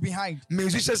 Musicians behind.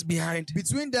 Musicians behind.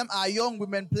 Between them are young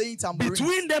women playing tambourines.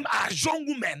 Between them are young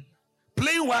women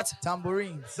playing what?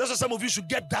 Tambourines. That's why some of you should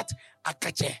get that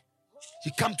akache.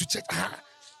 You come to church.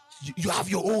 You have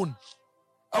your own.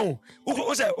 Oh,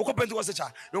 what's that?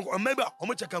 Maybe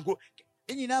I'm check and go.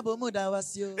 And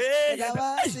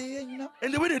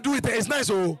the way they do it is nice.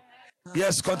 Oh,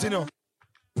 yes, continue.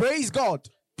 Praise God.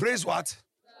 Praise what?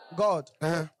 God.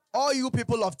 All you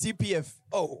people of TPF.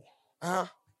 Oh.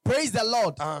 Praise the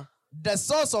Lord. The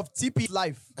source of TP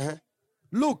life.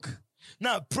 Look.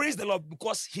 Now, praise the Lord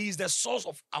because He is the source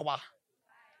of our.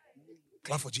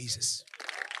 Clap for Jesus.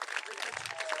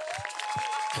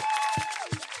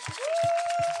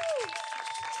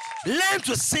 Learn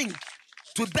to sing,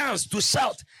 to dance, to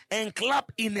shout, and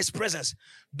clap in His presence.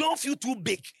 Don't feel too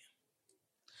big.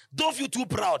 Don't feel too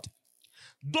proud.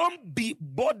 Don't be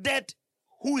bothered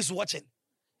who is watching.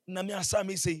 Nami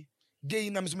asami say,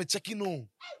 gay nami sume checking no.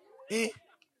 Gay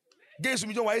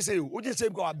sumi jo wa say, o je say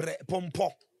go abre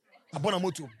pompo. Abona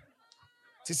moto.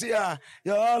 Ti say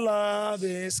your love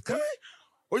is kind.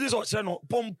 O je so chere no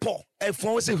pompo. E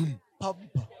fon say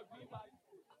pompo.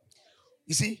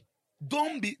 You see,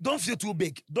 don't feel too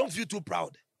big. Don't feel too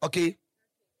proud. Okay?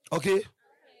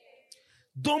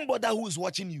 Don't bother who is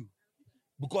watching you.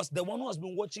 Because the one who has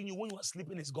been watching you when you are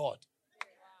sleeping is God.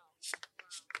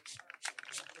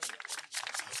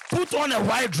 Put on a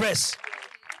white dress.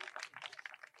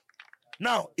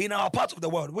 Now, in our part of the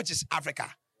world, which is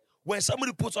Africa, when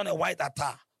somebody puts on a white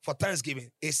attire for Thanksgiving,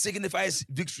 it signifies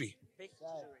victory.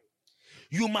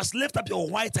 You must lift up your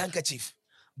white handkerchief.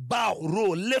 Bow,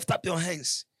 roll, lift up your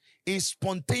hands in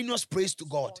spontaneous praise to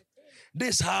God.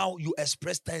 This is how you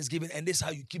express Thanksgiving, and this is how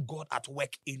you keep God at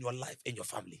work in your life and your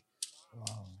family.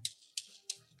 Wow.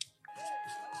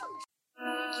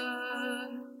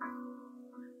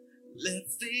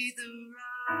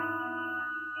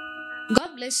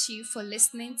 God bless you for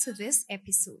listening to this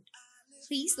episode.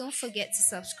 Please don't forget to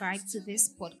subscribe to this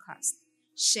podcast,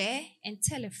 share, and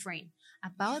tell a friend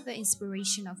about the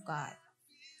inspiration of God.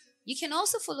 You can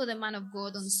also follow the man of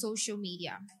God on social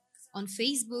media, on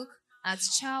Facebook at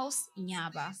Charles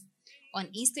Inyaba, on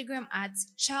Instagram at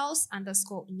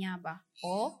Charles_Inyaba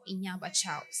or Inyaba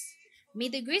Charles. May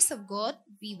the grace of God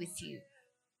be with you.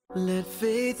 Let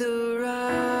faith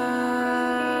arise.